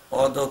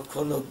অদক্ষ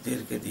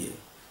লোকদেরকে দিয়ে,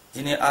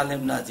 যিনি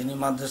আলেম না, যিনি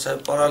মাদ্রাসায়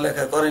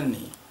পড়ালেখা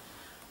করেননি,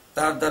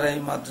 তার দ্বারা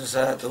এই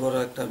মাদ্রাসা এত বড়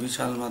একটা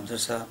বিশাল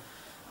মাদ্রাসা,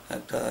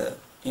 একটা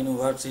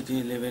ইউনিভার্সিটি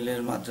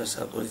লেভেলের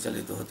মাদ্রাসা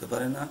পরিচালিত হতে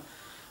পারে না।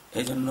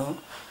 এই জন্য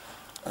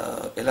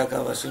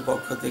এলাকাবাসীর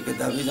পক্ষ থেকে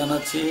দাবি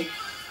জানাচ্ছি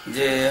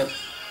যে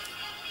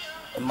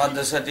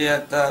মাদ্রাসাটি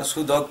একটা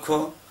সুদক্ষ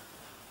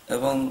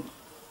এবং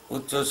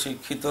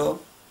উচ্চশিক্ষিত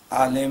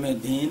আলেমে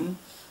দ্বীন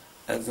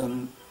একজন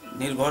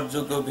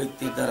নির্ভরযোগ্য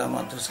ব্যক্তির দ্বারা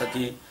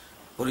মাদ্রাসাটি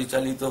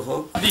পরিচালিত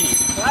হোক।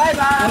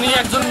 উনি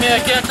একজন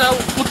মেয়েকে একটা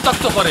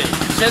উত্ত্যক্ত করে,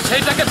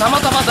 সেইটাকে ধামা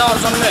দেওয়ার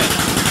জন্য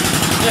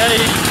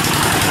এই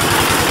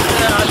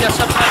আলী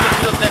আশরাফ সাহেবের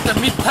বিরুদ্ধে একটা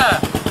মিথ্যা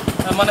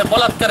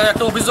বলাৎকারের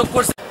একটা অভিযোগ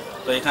করছে।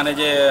 তো এখানে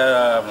যে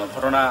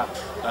ঘটনা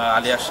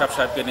আলী আশরাফ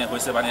সাহেবকে নিয়ে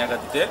হয়েছে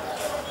বানিয়াগাতিতে,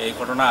 এই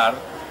ঘটনার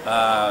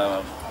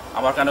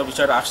আমার কানেও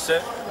বিষয়টা আসছে।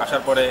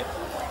 আসার পরে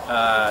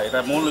এটা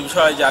মূল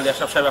বিষয় যে আলী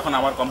আশরাফ সাহেব এখন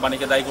আমার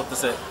কোম্পানিকে দায়ী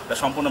করতেছে, এটা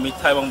সম্পূর্ণ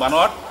মিথ্যা এবং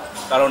বানোয়াট।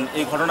 কারণ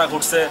এই ঘটনা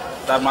ঘটছে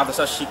তার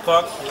মাদ্রাসার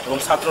শিক্ষক এবং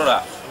ছাত্ররা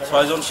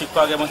 6 জন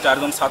শিক্ষক এবং 4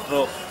 জন ছাত্র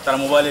তারা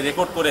মোবাইলে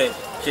রেকর্ড করে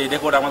সেই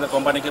রেকর্ড আমাদের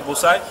কোম্পানিকে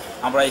পৌঁছায়।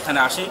 আমরা এখানে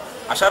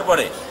আসার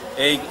পরে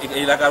এই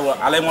এলাকার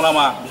আলেম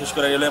ওলামা, বিশেষ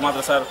করে রেলওয়ে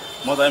মাদ্রাসার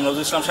মোদাইম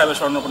নজরুল ইসলাম সাহেবের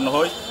স্বর্ণপন্ন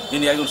হই,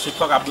 যিনি একজন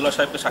শিক্ষক আবদুল্লাহ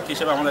সাহেবকে সাক্ষী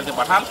হিসেবে আমাদেরকে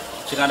পাঠান।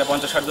 সেখানে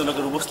 50-60 জন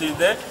লোকের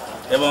উপস্থিতিতে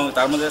এবং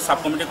তার মধ্যে সাব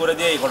কমিটি করে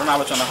দিয়ে এই ঘটনা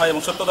আলোচনা হয়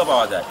এবং সত্যতা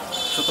পাওয়া যায়।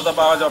 সত্যতা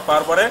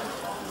পাওয়ার পরে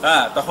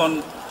তখন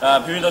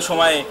বিভিন্ন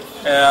সময়ে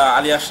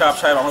আলী আশরাফ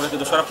সাহেব আমাদেরকে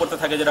দোষারোপ করতে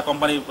থাকে, যেটা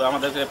কোম্পানি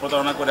আমাদেরকে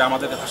প্রতারণা করে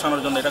আমাদেরকে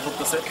ফাঁসানোর জন্য এটা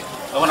করতেছে।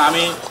 তখন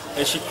আমি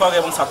এই শিক্ষক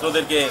এবং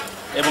ছাত্রদেরকে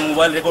এবং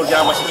মোবাইল রেকর্ড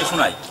গ্রামবাসীকে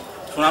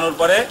শোনানোর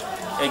পরে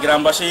এই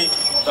গ্রামবাসী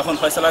তখন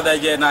ফয়সালা দেয়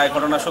যে না, এই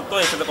ঘটনা সত্য,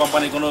 এর সাথে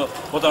কোম্পানির কোনো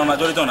প্রতারণা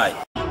জড়িত নাই।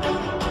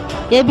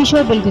 এ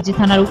বিষয়ে বেলকুচি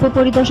থানার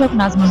উপপরিদর্শক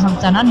নাজমুল হক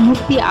জানান,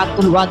 মুফতি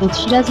আব্দুল ওয়াদুদ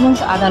সিরাজগঞ্জ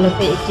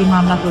আদালতে একটি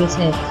মামলা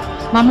করেছে।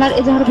 মামলার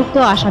এজাহারভুক্ত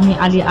আসামি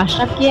আলী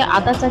আশরাফকে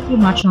আদাচাকরি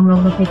মাঠ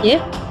সংলগ্ন থেকে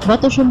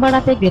গত সোমবার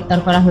রাতে গ্রেপ্তার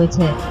করা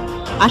হয়েছে।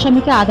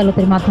 আসামিকে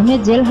আদালতের মাধ্যমে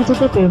জেল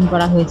হাজতে প্রেরণ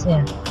করা হয়েছে।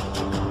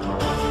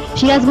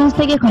 সিরাজগঞ্জ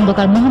থেকে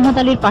খন্দকার মোহাম্মদ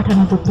আলীর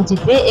পাঠানো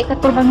তথ্যচিত্রে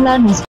 71 বাংলা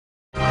নিউজ।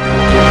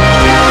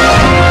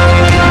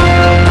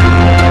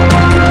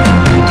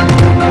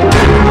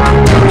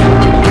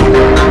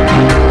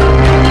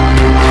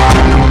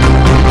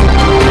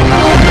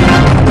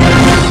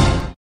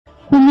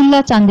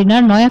 কুমিল্লা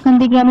চান্দিনার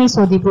নয়াকান্দি গ্রামের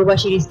সৌদি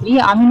প্রবাসীর স্ত্রী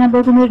আমিনা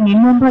বেগমের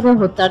নির্মমভাবে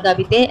হত্যার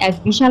দাবিতে এক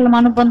বিশাল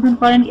মানববন্ধন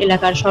করেন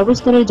এলাকার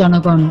সর্বস্তরের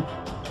জনগণ।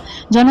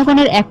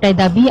 জনগণের একটাই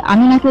দাবি,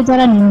 আমিনাকে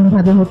যারা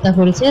নির্মমভাবে হত্যা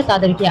করেছে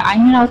তাদেরকে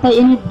আইনের আওতায়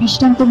এনে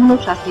দৃষ্টান্তমূলক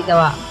শাস্তি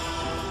দেওয়া।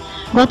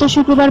 গত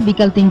শুক্রবার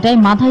বিকাল 3টায়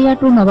মাধাইয়া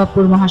টু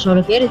নবাবপুর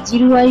মহাসড়কের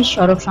জিরুয়াই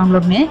সড়ক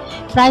সংলগ্নে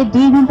প্রায়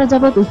 2 ঘন্টা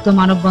যাবৎ উক্ত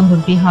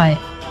মানববন্ধনটি হয়।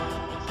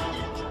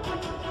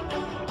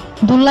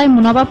 দুল্লাই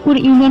নবাবপুর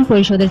ইউনিয়ন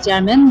পরিষদের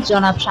চেয়ারম্যান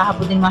জনাব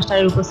শাহাবুদ্দিন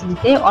মাস্টারের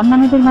উপস্থিতিতে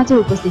অন্যান্যদের মাঝে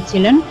উপস্থিত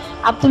ছিলেন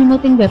আব্দুল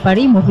মতিন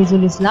ব্যাপারী,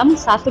 মফিজুল ইসলাম,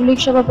 ছাত্রলীগ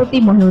সভাপতি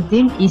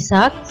মহিউদ্দিন,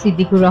 ইসাক,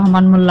 সিদ্দিকুর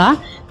রহমান মোল্লা,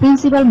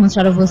 প্রিন্সিপাল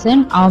মোশাররফ হোসেন,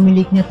 আওয়ামী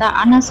লীগ নেতা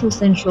আনাস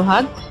হোসেন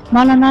সোহাগ,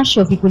 মাওলানা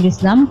শফিকুল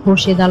ইসলাম,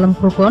 খোরশেদ আলম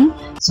খোকন,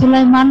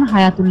 সুলাইমান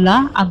হায়াতুল্লাহ,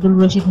 আব্দুল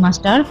রশিদ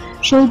মাস্টার,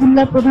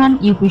 শহীদুল্লাহ প্রধান,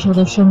 ইউপি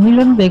সদস্য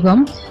মিলন বেগম,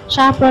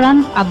 শাহপরান,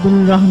 আব্দুল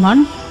রহমান,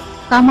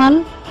 কামাল,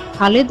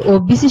 খালেদ ও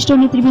বিশিষ্ট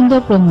নেতৃবৃন্দ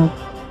প্রমুখ।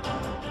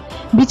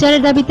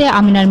 বিচারের দাবিতে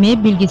আমিনার মেয়ে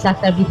বিলকিস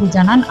আক্তার বিথি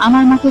জানান,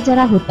 আমার মাকে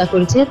যারা হত্যা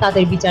করেছে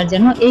তাদের বিচার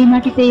যেন এই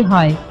মাটিতেই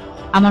হয়।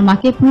 আমার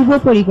মাকে পূর্ব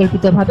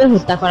পরিকল্পিতভাবে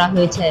হত্যা করা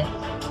হয়েছে।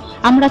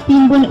 আমরা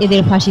 3 বোন,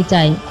 এদের ফাঁসি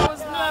চাই।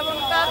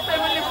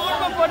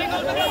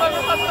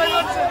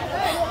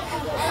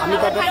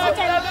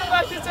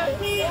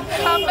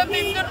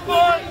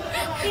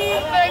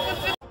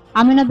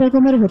 আমিনা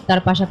বেগমের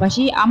হত্যার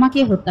পাশাপাশি আমাকে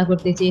হত্যা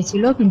করতে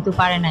চেয়েছিল কিন্তু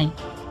পারে নাই।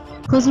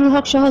 ফজলুল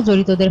হক সহ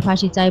জড়িতদের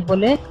ফাঁসি চাই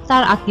বলে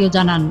তার আত্মীয়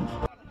জানান।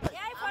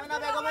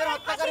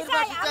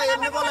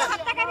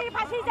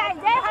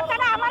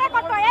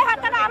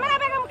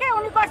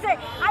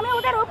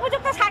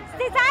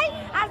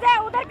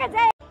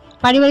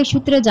 পারিবারিক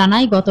সূত্রে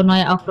জানায়, গত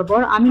 9 অক্টোবর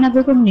আমিনা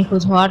বেগম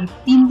নিখোঁজ হওয়ার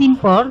 3 দিন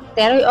পর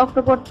 13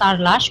 অক্টোবর তার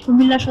লাশ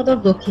কুমিল্লা সদর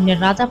দক্ষিণের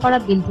রাজাপাড়া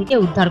বিল থেকে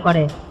উদ্ধার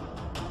করে।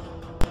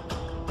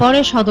 পরে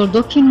সদর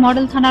দক্ষিণ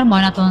মডেল থানার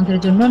ময়নাতদন্তের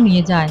জন্য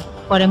নিয়ে যায়।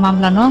 পরে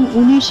মামলা নং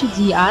 19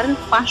 GR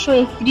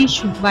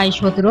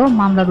 531/17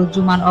 মামলা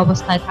রুজুমান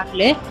অবস্থায়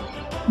থাকলে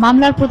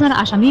মামলার প্রধান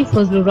আসামি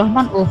ফজলুর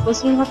রহমান ও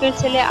ফজলুল হকের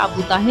ছেলে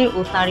আবু তাহের ও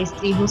তার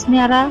স্ত্রী হোসনে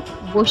আরা,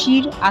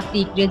 বশির,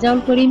 আতিক, রেজাউল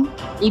করিম,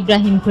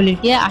 ইব্রাহিম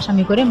খলিলকে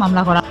আসামি করে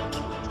মামলা করা।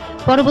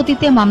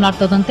 পরবর্তীতে মামলার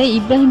তদন্তে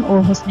ইব্রাহিম ও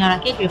হোসনে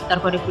আরাকে গ্রেফতার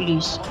করে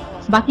পুলিশ।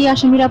 বাকি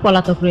আসামিরা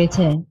পলাতক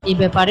রয়েছে। এই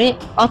ব্যাপারে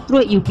অত্র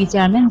ইউপি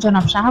চেয়ারম্যান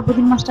জনাব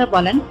শাহাবুদ্দিন মাস্টার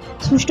বলেন,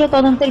 সুষ্ঠু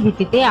তদন্তের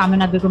ভিত্তিতে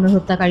আমিনা বেগমের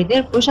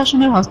হত্যাকারীদের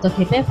প্রশাসনের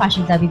হস্তক্ষেপে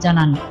ফাঁসির দাবি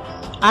জানান।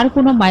 আর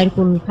কোনো মায়ের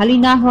কোল খালি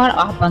না হওয়ার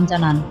আহ্বান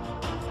জানান।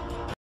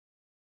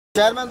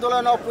 চেয়ারম্যান দোলা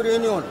নবপুর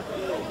ইউনিয়ন,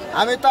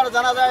 আমি তার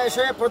জানাজায়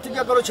এসে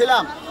প্রতিজ্ঞা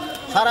করেছিলাম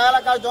সারা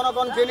এলাকার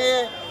জনগণকে নিয়ে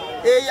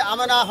এই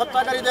আমিনা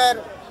হত্যাকারীদের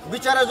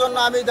বিচারের জন্য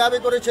আমি দাবি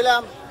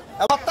করেছিলাম।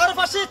 হত্যার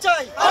ফাঁসি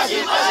চাই, ফাঁসি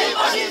ফাঁসি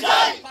ফাঁসি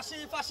চাই, ফাঁসি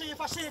ফাঁসি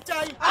ফাঁসি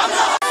চাই,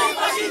 আমরা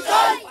ফাঁসি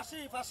চাই, ফাঁসি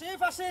ফাঁসি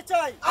ফাঁসি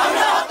চাই,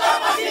 আমরা হত্যার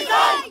ফাঁসি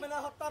চাই, আমিনা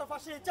হত্যার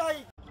ফাঁসি চাই।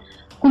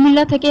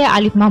 কুমিল্লা থেকে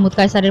আলিফ মাহমুদ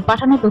কায়সারের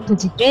পাঠানো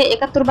তথ্যচিত্রে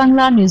 71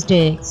 বাংলা নিউজ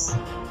ডেস্ক।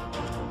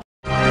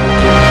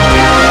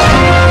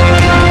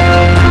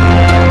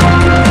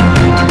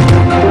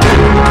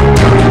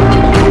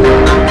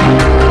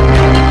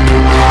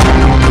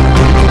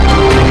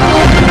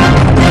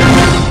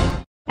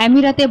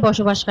 আমিরাতে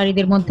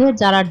বসবাসকারীদের মধ্যে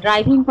যারা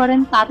ড্রাইভিং করেন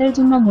তাদের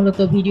জন্য মূলত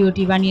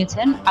ভিডিওটি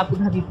বানিয়েছেন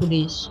আবুধাবি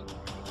পুলিশ।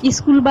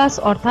 স্কুল বাস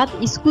অর্থাৎ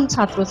স্কুল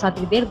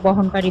ছাত্রছাত্রীদের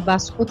বহনকারী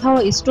বাস কোথাও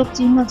স্টপ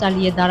চিহ্ন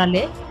জ্বালিয়ে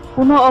দাঁড়ালে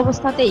কোনো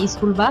অবস্থাতে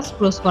স্কুল বাস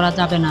ক্রস করা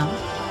যাবে না।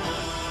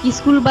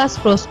 স্কুল বাস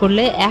ক্রস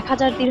করলে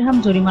 1000 দিরহাম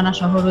জরিমানা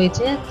সহ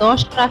রয়েছে 10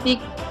 ট্রাফিক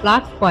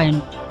ফ্ল্যাগ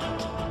পয়েন্ট।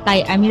 তাই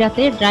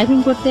আমিরাতে ড্রাইভিং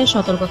করতে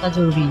সতর্কতা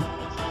জরুরি।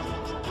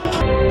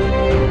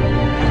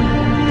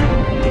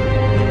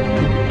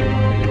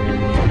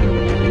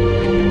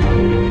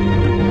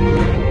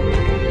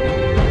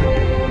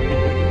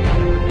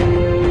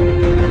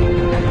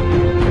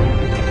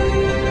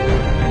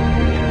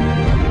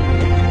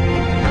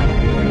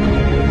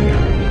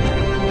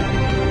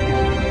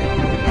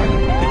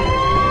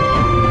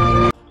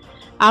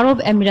 আরব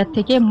আমিরাত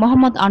থেকে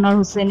মোহাম্মদ আনোয়ার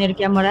হোসেনের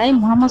ক্যামেরায়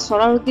মোহাম্মদ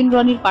সরারউদ্দিন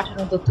রনির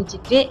পাঠানো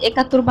তথ্যচিত্রে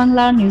 ৭১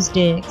 বাংলা নিউজ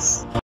ডেস্ক।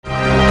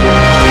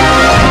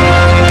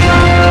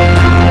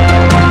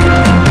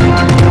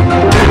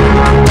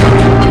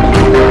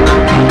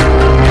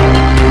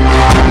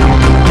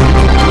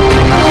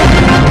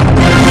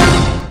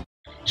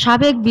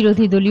 সাবেক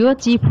বিরোধী দলীয়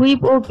চিফ হুইপ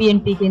ও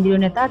বিএনপি কেন্দ্রীয়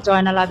নেতা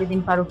জয়নাল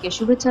আবেদিন ফারুককে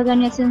শুভেচ্ছা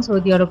জানিয়েছেন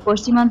সৌদি আরব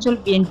পশ্চিমাঞ্চল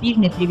বিএনপির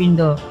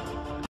নেতৃবৃন্দ।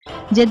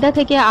 জেদ্দা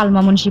থেকে আল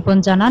মামুন শিপন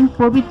জানান,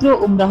 পবিত্র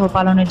উমরাহ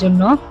পালনের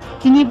জন্য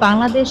তিনি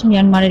বাংলাদেশ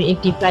মিয়ানমারের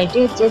একটি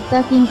ফ্লাইটে জেদ্দা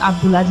কিং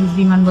আব্দুল আজিজ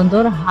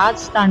বিমানবন্দর হাজ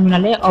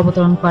টার্মিনালে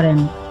অবতরণ করেন।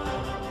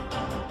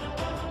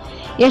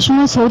 এ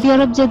সময় সৌদি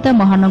আরব জেদ্দা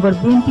মহানগর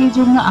বিএনপির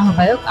যুগ্ম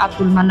আহ্বায়ক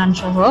আব্দুল মান্নান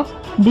সহ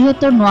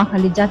বৃহত্তর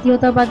নোয়াখালী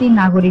জাতীয়তাবাদী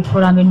নাগরিক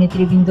ফোরামের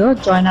নেতৃবৃন্দ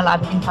জয়নাল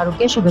আবেদিন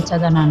ফারুককে শুভেচ্ছা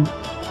জানান।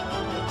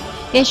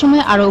 এ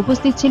সময় আরও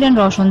উপস্থিত ছিলেন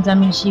রওশন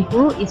জামিল শিপু,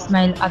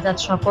 ইসমাইল আজাদ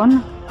স্বপন,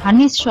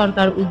 হানিস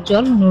সরকার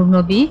উজ্জ্বল, নূর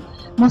নবী,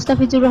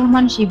 মোস্তাফিজুর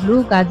রহমান শিবলু,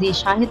 গাজী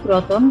শাহেদ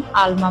রতন,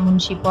 আল মামুন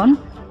শিপন,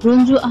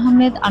 রঞ্জু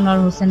আহমেদ, আনোয়ার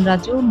হোসেন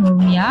রাজু, নূর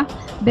মিয়া,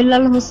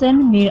 বেল্লাল হোসেন,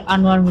 মীর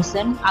আনোয়ার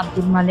হোসেন,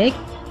 আব্দুল মালেক,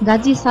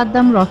 গাজী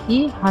সাদ্দাম রকি,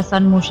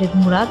 হাসান মোর্শেদ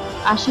মুরাদ,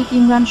 আশিক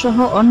ইমরান সহ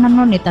অন্যান্য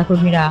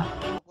নেতাকর্মীরা।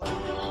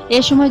 এ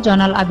সময়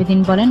জয়নাল আবেদিন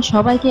বলেন,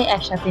 সবাইকে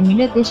একসাথে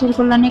মিলে দেশের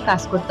কল্যাণে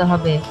কাজ করতে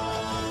হবে।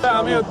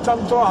 আমি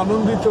অত্যন্ত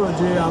আনন্দিত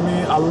যে আমি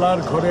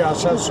আল্লাহর ঘরে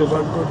আসার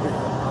সৌভাগ্য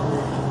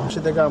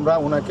থেকে আমরা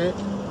ওনাকে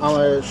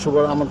শুভ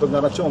আমন্ত্রণ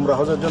জানাচ্ছি উমরা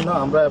হজের জন্য।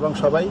 আমরা এবং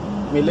সবাই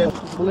মিলে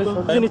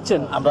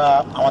নিচ্ছেন। আমরা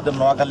আমাদের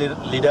নোয়াখালীর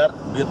লিডার,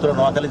 বৃহত্তর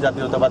নোয়াখালী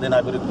জাতীয়তাবাদী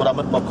নাগরিক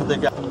ফোরামের পক্ষ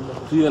থেকে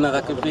প্রিয়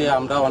নেতাকে পেয়ে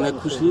আমরা অনেক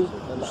খুশি।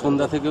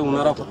 সন্ধ্যা থেকে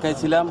ওনার অপেক্ষায়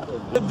ছিলাম।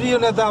 প্রিয়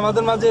নেতা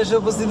আমাদের মাঝে এসে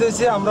উপস্থিত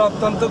হয়েছে, আমরা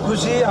অত্যন্ত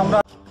খুশি। আমরা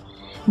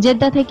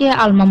জেদ্দা থেকে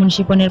আল মামুন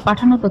শিপনের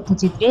পাঠানো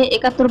তথ্যচিত্রে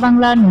 ৭১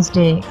 বাংলা নিউজ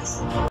ডেস্ক।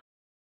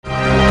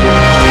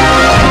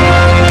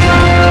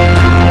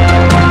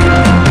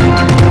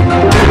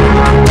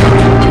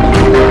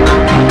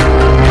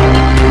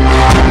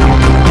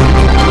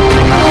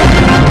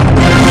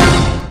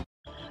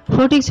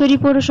 ফটিকছড়ি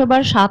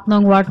পৌরসভার ৭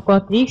 নং ওয়ার্ড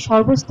কর্তৃক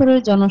সর্বস্তরের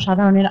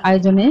জনসাধারণের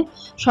আয়োজনে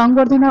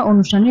সংবর্ধনা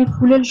অনুষ্ঠানে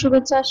ফুলেল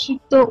শুভেচ্ছা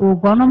সিক্ত ও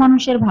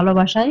গণমানুষের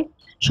ভালোবাসায়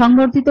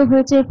সংবর্ধিত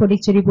হয়েছে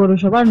ফটিকছড়ি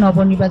পৌরসভার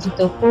নবনির্বাচিত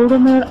পৌর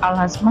মেয়র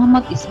আলহাজ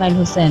মোহাম্মদ ইসমাইল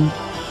হোসেন।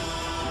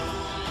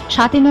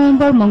 ৭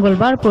 নভেম্বর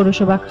মঙ্গলবার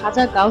পৌরসভা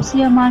খাজা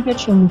গাউসিয়া মার্কেট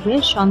সম্মুখে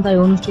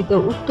সন্ধ্যায় অনুষ্ঠিত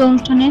উক্ত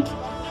অনুষ্ঠানে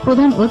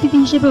প্রধান অতিথি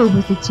হিসেবে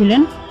উপস্থিত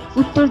ছিলেন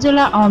উত্তর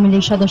জেলা আওয়ামী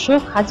লীগ সদস্য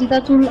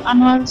খাজিদাতুল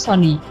আনোয়ার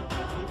সনি।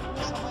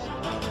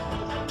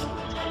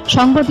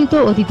 সংবর্ধিত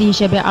অতিথি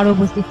হিসেবে আরো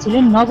উপস্থিত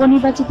ছিলেন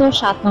নবনির্বাচিত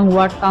 ৭ নং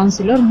ওয়ার্ড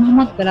কাউন্সিলর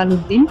মোহাম্মদ বেলাল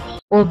উদ্দিন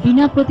ও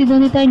বিনা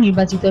প্রতিদ্বন্দ্বিতায়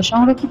নির্বাচিত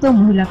সংরক্ষিত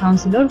মহিলা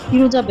কাউন্সিলর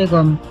ফিরোজা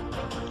বেগম।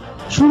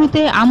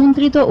 শুরুতে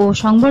আমন্ত্রিত ও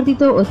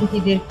সংবর্ধিত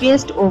অতিথিদের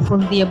ক্রেস্ট ও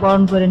ফুল দিয়ে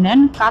বরণ করে নেন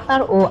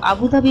কাতার ও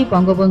আবুধাবি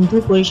বঙ্গবন্ধু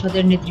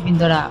পরিষদের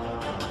নেতৃবৃন্দরা।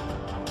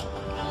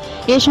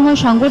 এ সময়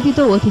সংবর্ধিত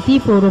অতিথি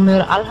পৌর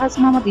মেয়র আলহাজ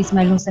মোহাম্মদ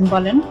ইসমাইল হোসেন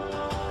বলেন,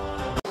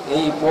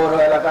 এই পৌর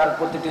এলাকার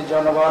প্রতিটি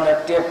জনগণ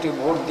একটি একটি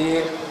ভোট দিয়ে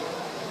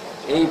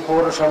এই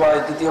পৌরসভায়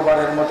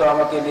দ্বিতীয়বারের মতো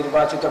আমাকে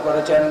নির্বাচিত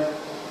করেছেন।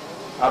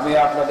 আমি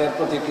আপনাদের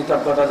প্রতি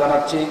কৃতজ্ঞতা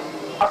জানাচ্ছি।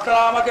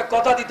 আপনারা আমাকে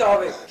কথা দিতে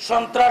হবে,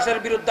 সন্ত্রাসের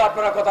বিরুদ্ধে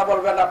আপনারা কথা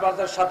বলবেন।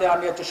 আপনাদের সাথে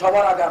আমি আছি,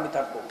 সবার আগে আমি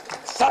থাকবো।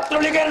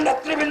 ছাত্রলীগের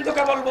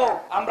নেতৃবৃন্দকে বলবো,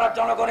 আমরা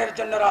জনগণের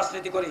জন্য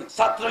রাজনীতি করি।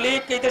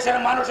 ছাত্রলীগ এই দেশের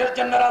মানুষের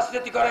জন্য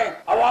রাজনীতি করে,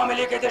 আওয়ামী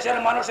লীগ এই দেশের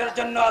মানুষের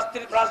জন্য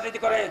রাজনীতি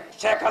করে,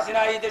 শেখ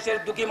হাসিনা এই দেশের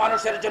দুঃখী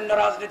মানুষের জন্য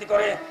রাজনীতি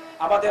করে।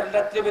 আমাদের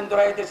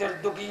নেতৃবৃন্দরা এই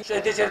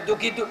দেশের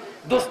দুঃখী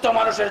দুস্থ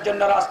মানুষের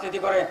জন্য রাজনীতি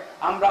করে।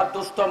 আমরা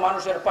দুস্থ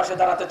মানুষের পাশে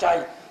দাঁড়াতে চাই,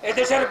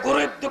 এদেশের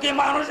গরিব দুঃখী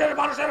মানুষের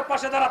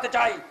পাশে দাঁড়াতে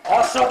চাই।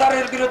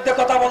 অস্ত্রধারীর বিরুদ্ধে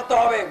কথা বলতে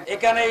হবে।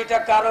 এখানে এটা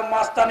কারো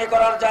মাস্তানি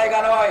করার জায়গা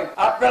নয়।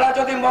 আপনারা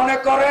যদি মনে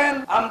করেন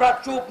আমরা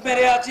চুপ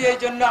মেরে আছি এই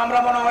জন্য আমরা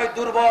মনে হয়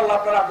দুর্বল,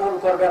 আপনারা ভুল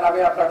করবেন। আমি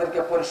আপনাদেরকে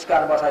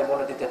পরিষ্কার ভাষায়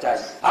বলে দিতে চাই,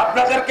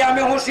 আপনাদেরকে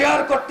আমি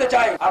হুঁশিয়ার করতে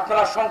চাই,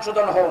 আপনারা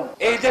সংশোধন হন।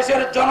 এই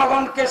দেশের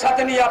জনগণকে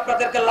সাথে নিয়ে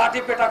আপনাদেরকে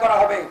লাঠি পেটা করা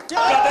হবে,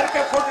 আপনাদেরকে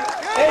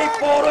এই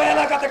পৌর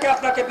এলাকা থেকে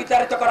আপনাকে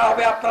বিতাড়িত করা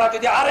হবে। আপনারা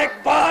যদি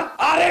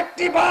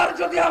আরেকটি বার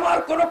যদি আমার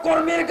কোন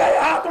কর্মীর গায়ে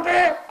হাত উঠে,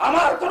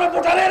 আমার কোন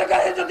ভোটারের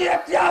গায়ে যদি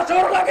একটি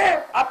আঁচড় লাগে,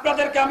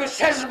 আপনাদেরকে আমি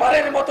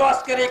শেষবারের মতো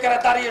আজকের এখানে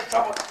দাঁড়িয়ে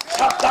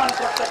সাবধান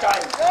করতে চাই।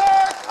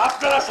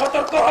 আপনারা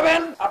সতর্ক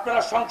হবেন,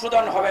 আপনারা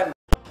সংশোধন হবেন।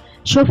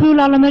 শফিউল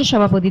আলমের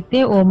সভাপতিত্বে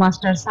ও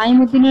মাস্টার সাইম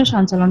উদ্দিনের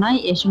সঞ্চালনায়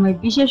এ সময়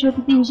বিশেষ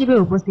অতিথি হিসেবে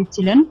উপস্থিত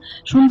ছিলেন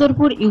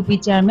সুন্দরপুর ইউপি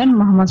চেয়ারম্যান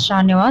মোহাম্মদ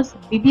শাহনেওয়াজ,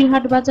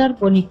 বিবিরহাট বাজার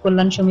বণিক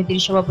কল্যাণ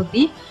সমিতির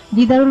সভাপতি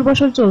দিদারুল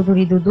বশর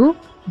চৌধুরী দুদু,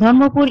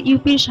 ধর্মপুর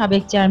ইউপির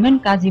সাবেক চেয়ারম্যান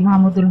কাজী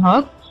মাহমুদুল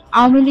হক,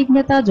 আওয়ামী লীগ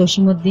নেতা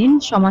জসিমউদ্দিন,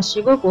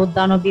 সমাজসেবক ও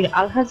দানবীর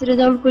আলহাজ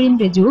রেজাউল করিম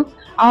রেজু,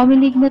 আওয়ামী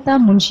লীগ নেতা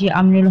মুন্সি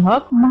আমিনুল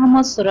হক,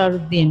 মোহাম্মদ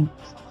সরারউদ্দিন।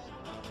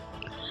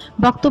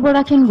 বক্তব্য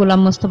রাখেন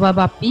গোলাম মোস্তফা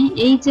বাপ্পি,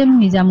 এইচ.এম.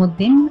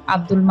 নিজামুদ্দিন,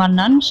 আব্দুল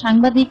মান্নান,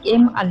 সাংবাদিক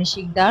এম আলী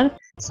শিকদার,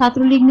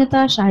 ছাত্রলীগ নেতা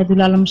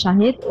শাহিদুল আলম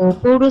শাহেদ ও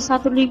পৌর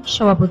ছাত্রলীগ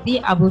সভাপতি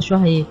আবু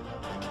সোহাইব।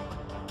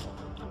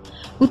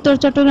 উত্তর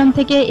চট্টগ্রাম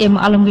থেকে এম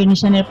আলমগীর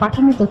নিশানের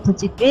পাঠানো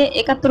তথ্যচিত্রে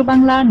 ৭১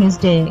 Bangla news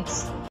desk.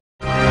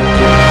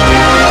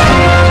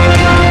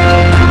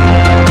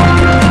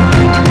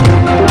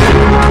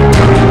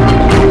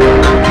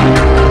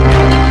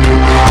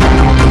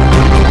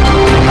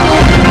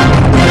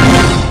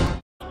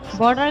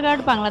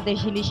 Coast guard Bangladesh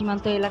Hili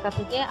সীমান্ত এলাকা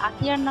থেকে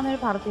আতিয়ার নামের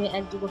ভারতীয়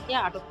এক যুবককে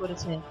আটক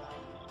করেছে।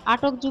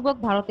 আটক যুবক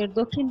ভারতের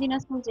দক্ষিণ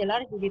দিনাজপুর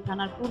জেলার হিলি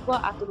থানার পূর্ব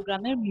আতুর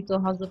গ্রামের মৃত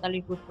হযরত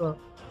আলীর পুত্র।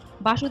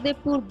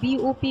 বাসুদেবপুর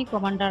বিওপি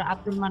কমান্ডার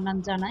আব্দুল মান্নান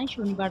জানায়,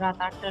 শনিবার রাত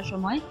 ৮টার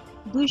সময়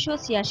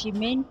 ২৮৬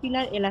 মেইন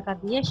পিলার এলাকা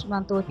দিয়ে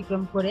সীমান্ত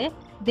অতিক্রম করে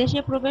দেশে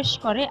প্রবেশ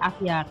করে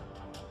আতিয়ার।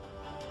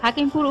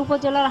 হাকিমপুর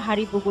উপজেলার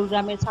হাড়িপুকুর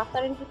গ্রামের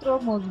সাত্তারের পুত্র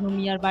মজনু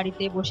মিয়ার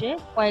বাড়িতে বসে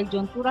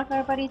কয়েকজন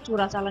চোরাকারবারি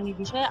চোরাচালানি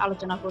বিষয়ে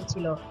আলোচনা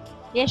করছিল।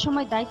 এ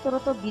সময়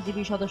দায়িত্বরত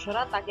বিজিবি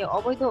সদস্যরা তাকে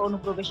অবৈধ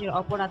অনুপ্রবেশের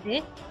অপরাধে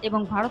এবং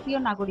ভারতীয়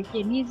নাগরিককে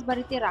নিজ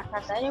বাড়িতে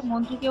রাখার দায়ে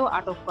মঞ্জুকেও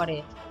আটক করে।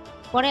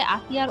 পরে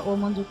আতিয়ার ও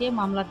মঞ্জুকে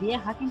মামলা দিয়ে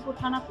হাকিমপুর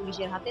থানা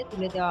পুলিশের হাতে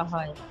তুলে দেওয়া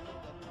হয়।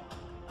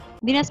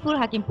 দিনাজপুর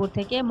হাকিমপুর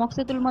থেকে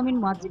মকসেদুল মমিন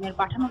মুয়াজ্জিমের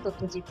পাঠানো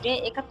তথ্যচিত্রে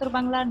 ৭১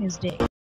 বাংলা নিউজ ডেস্ক।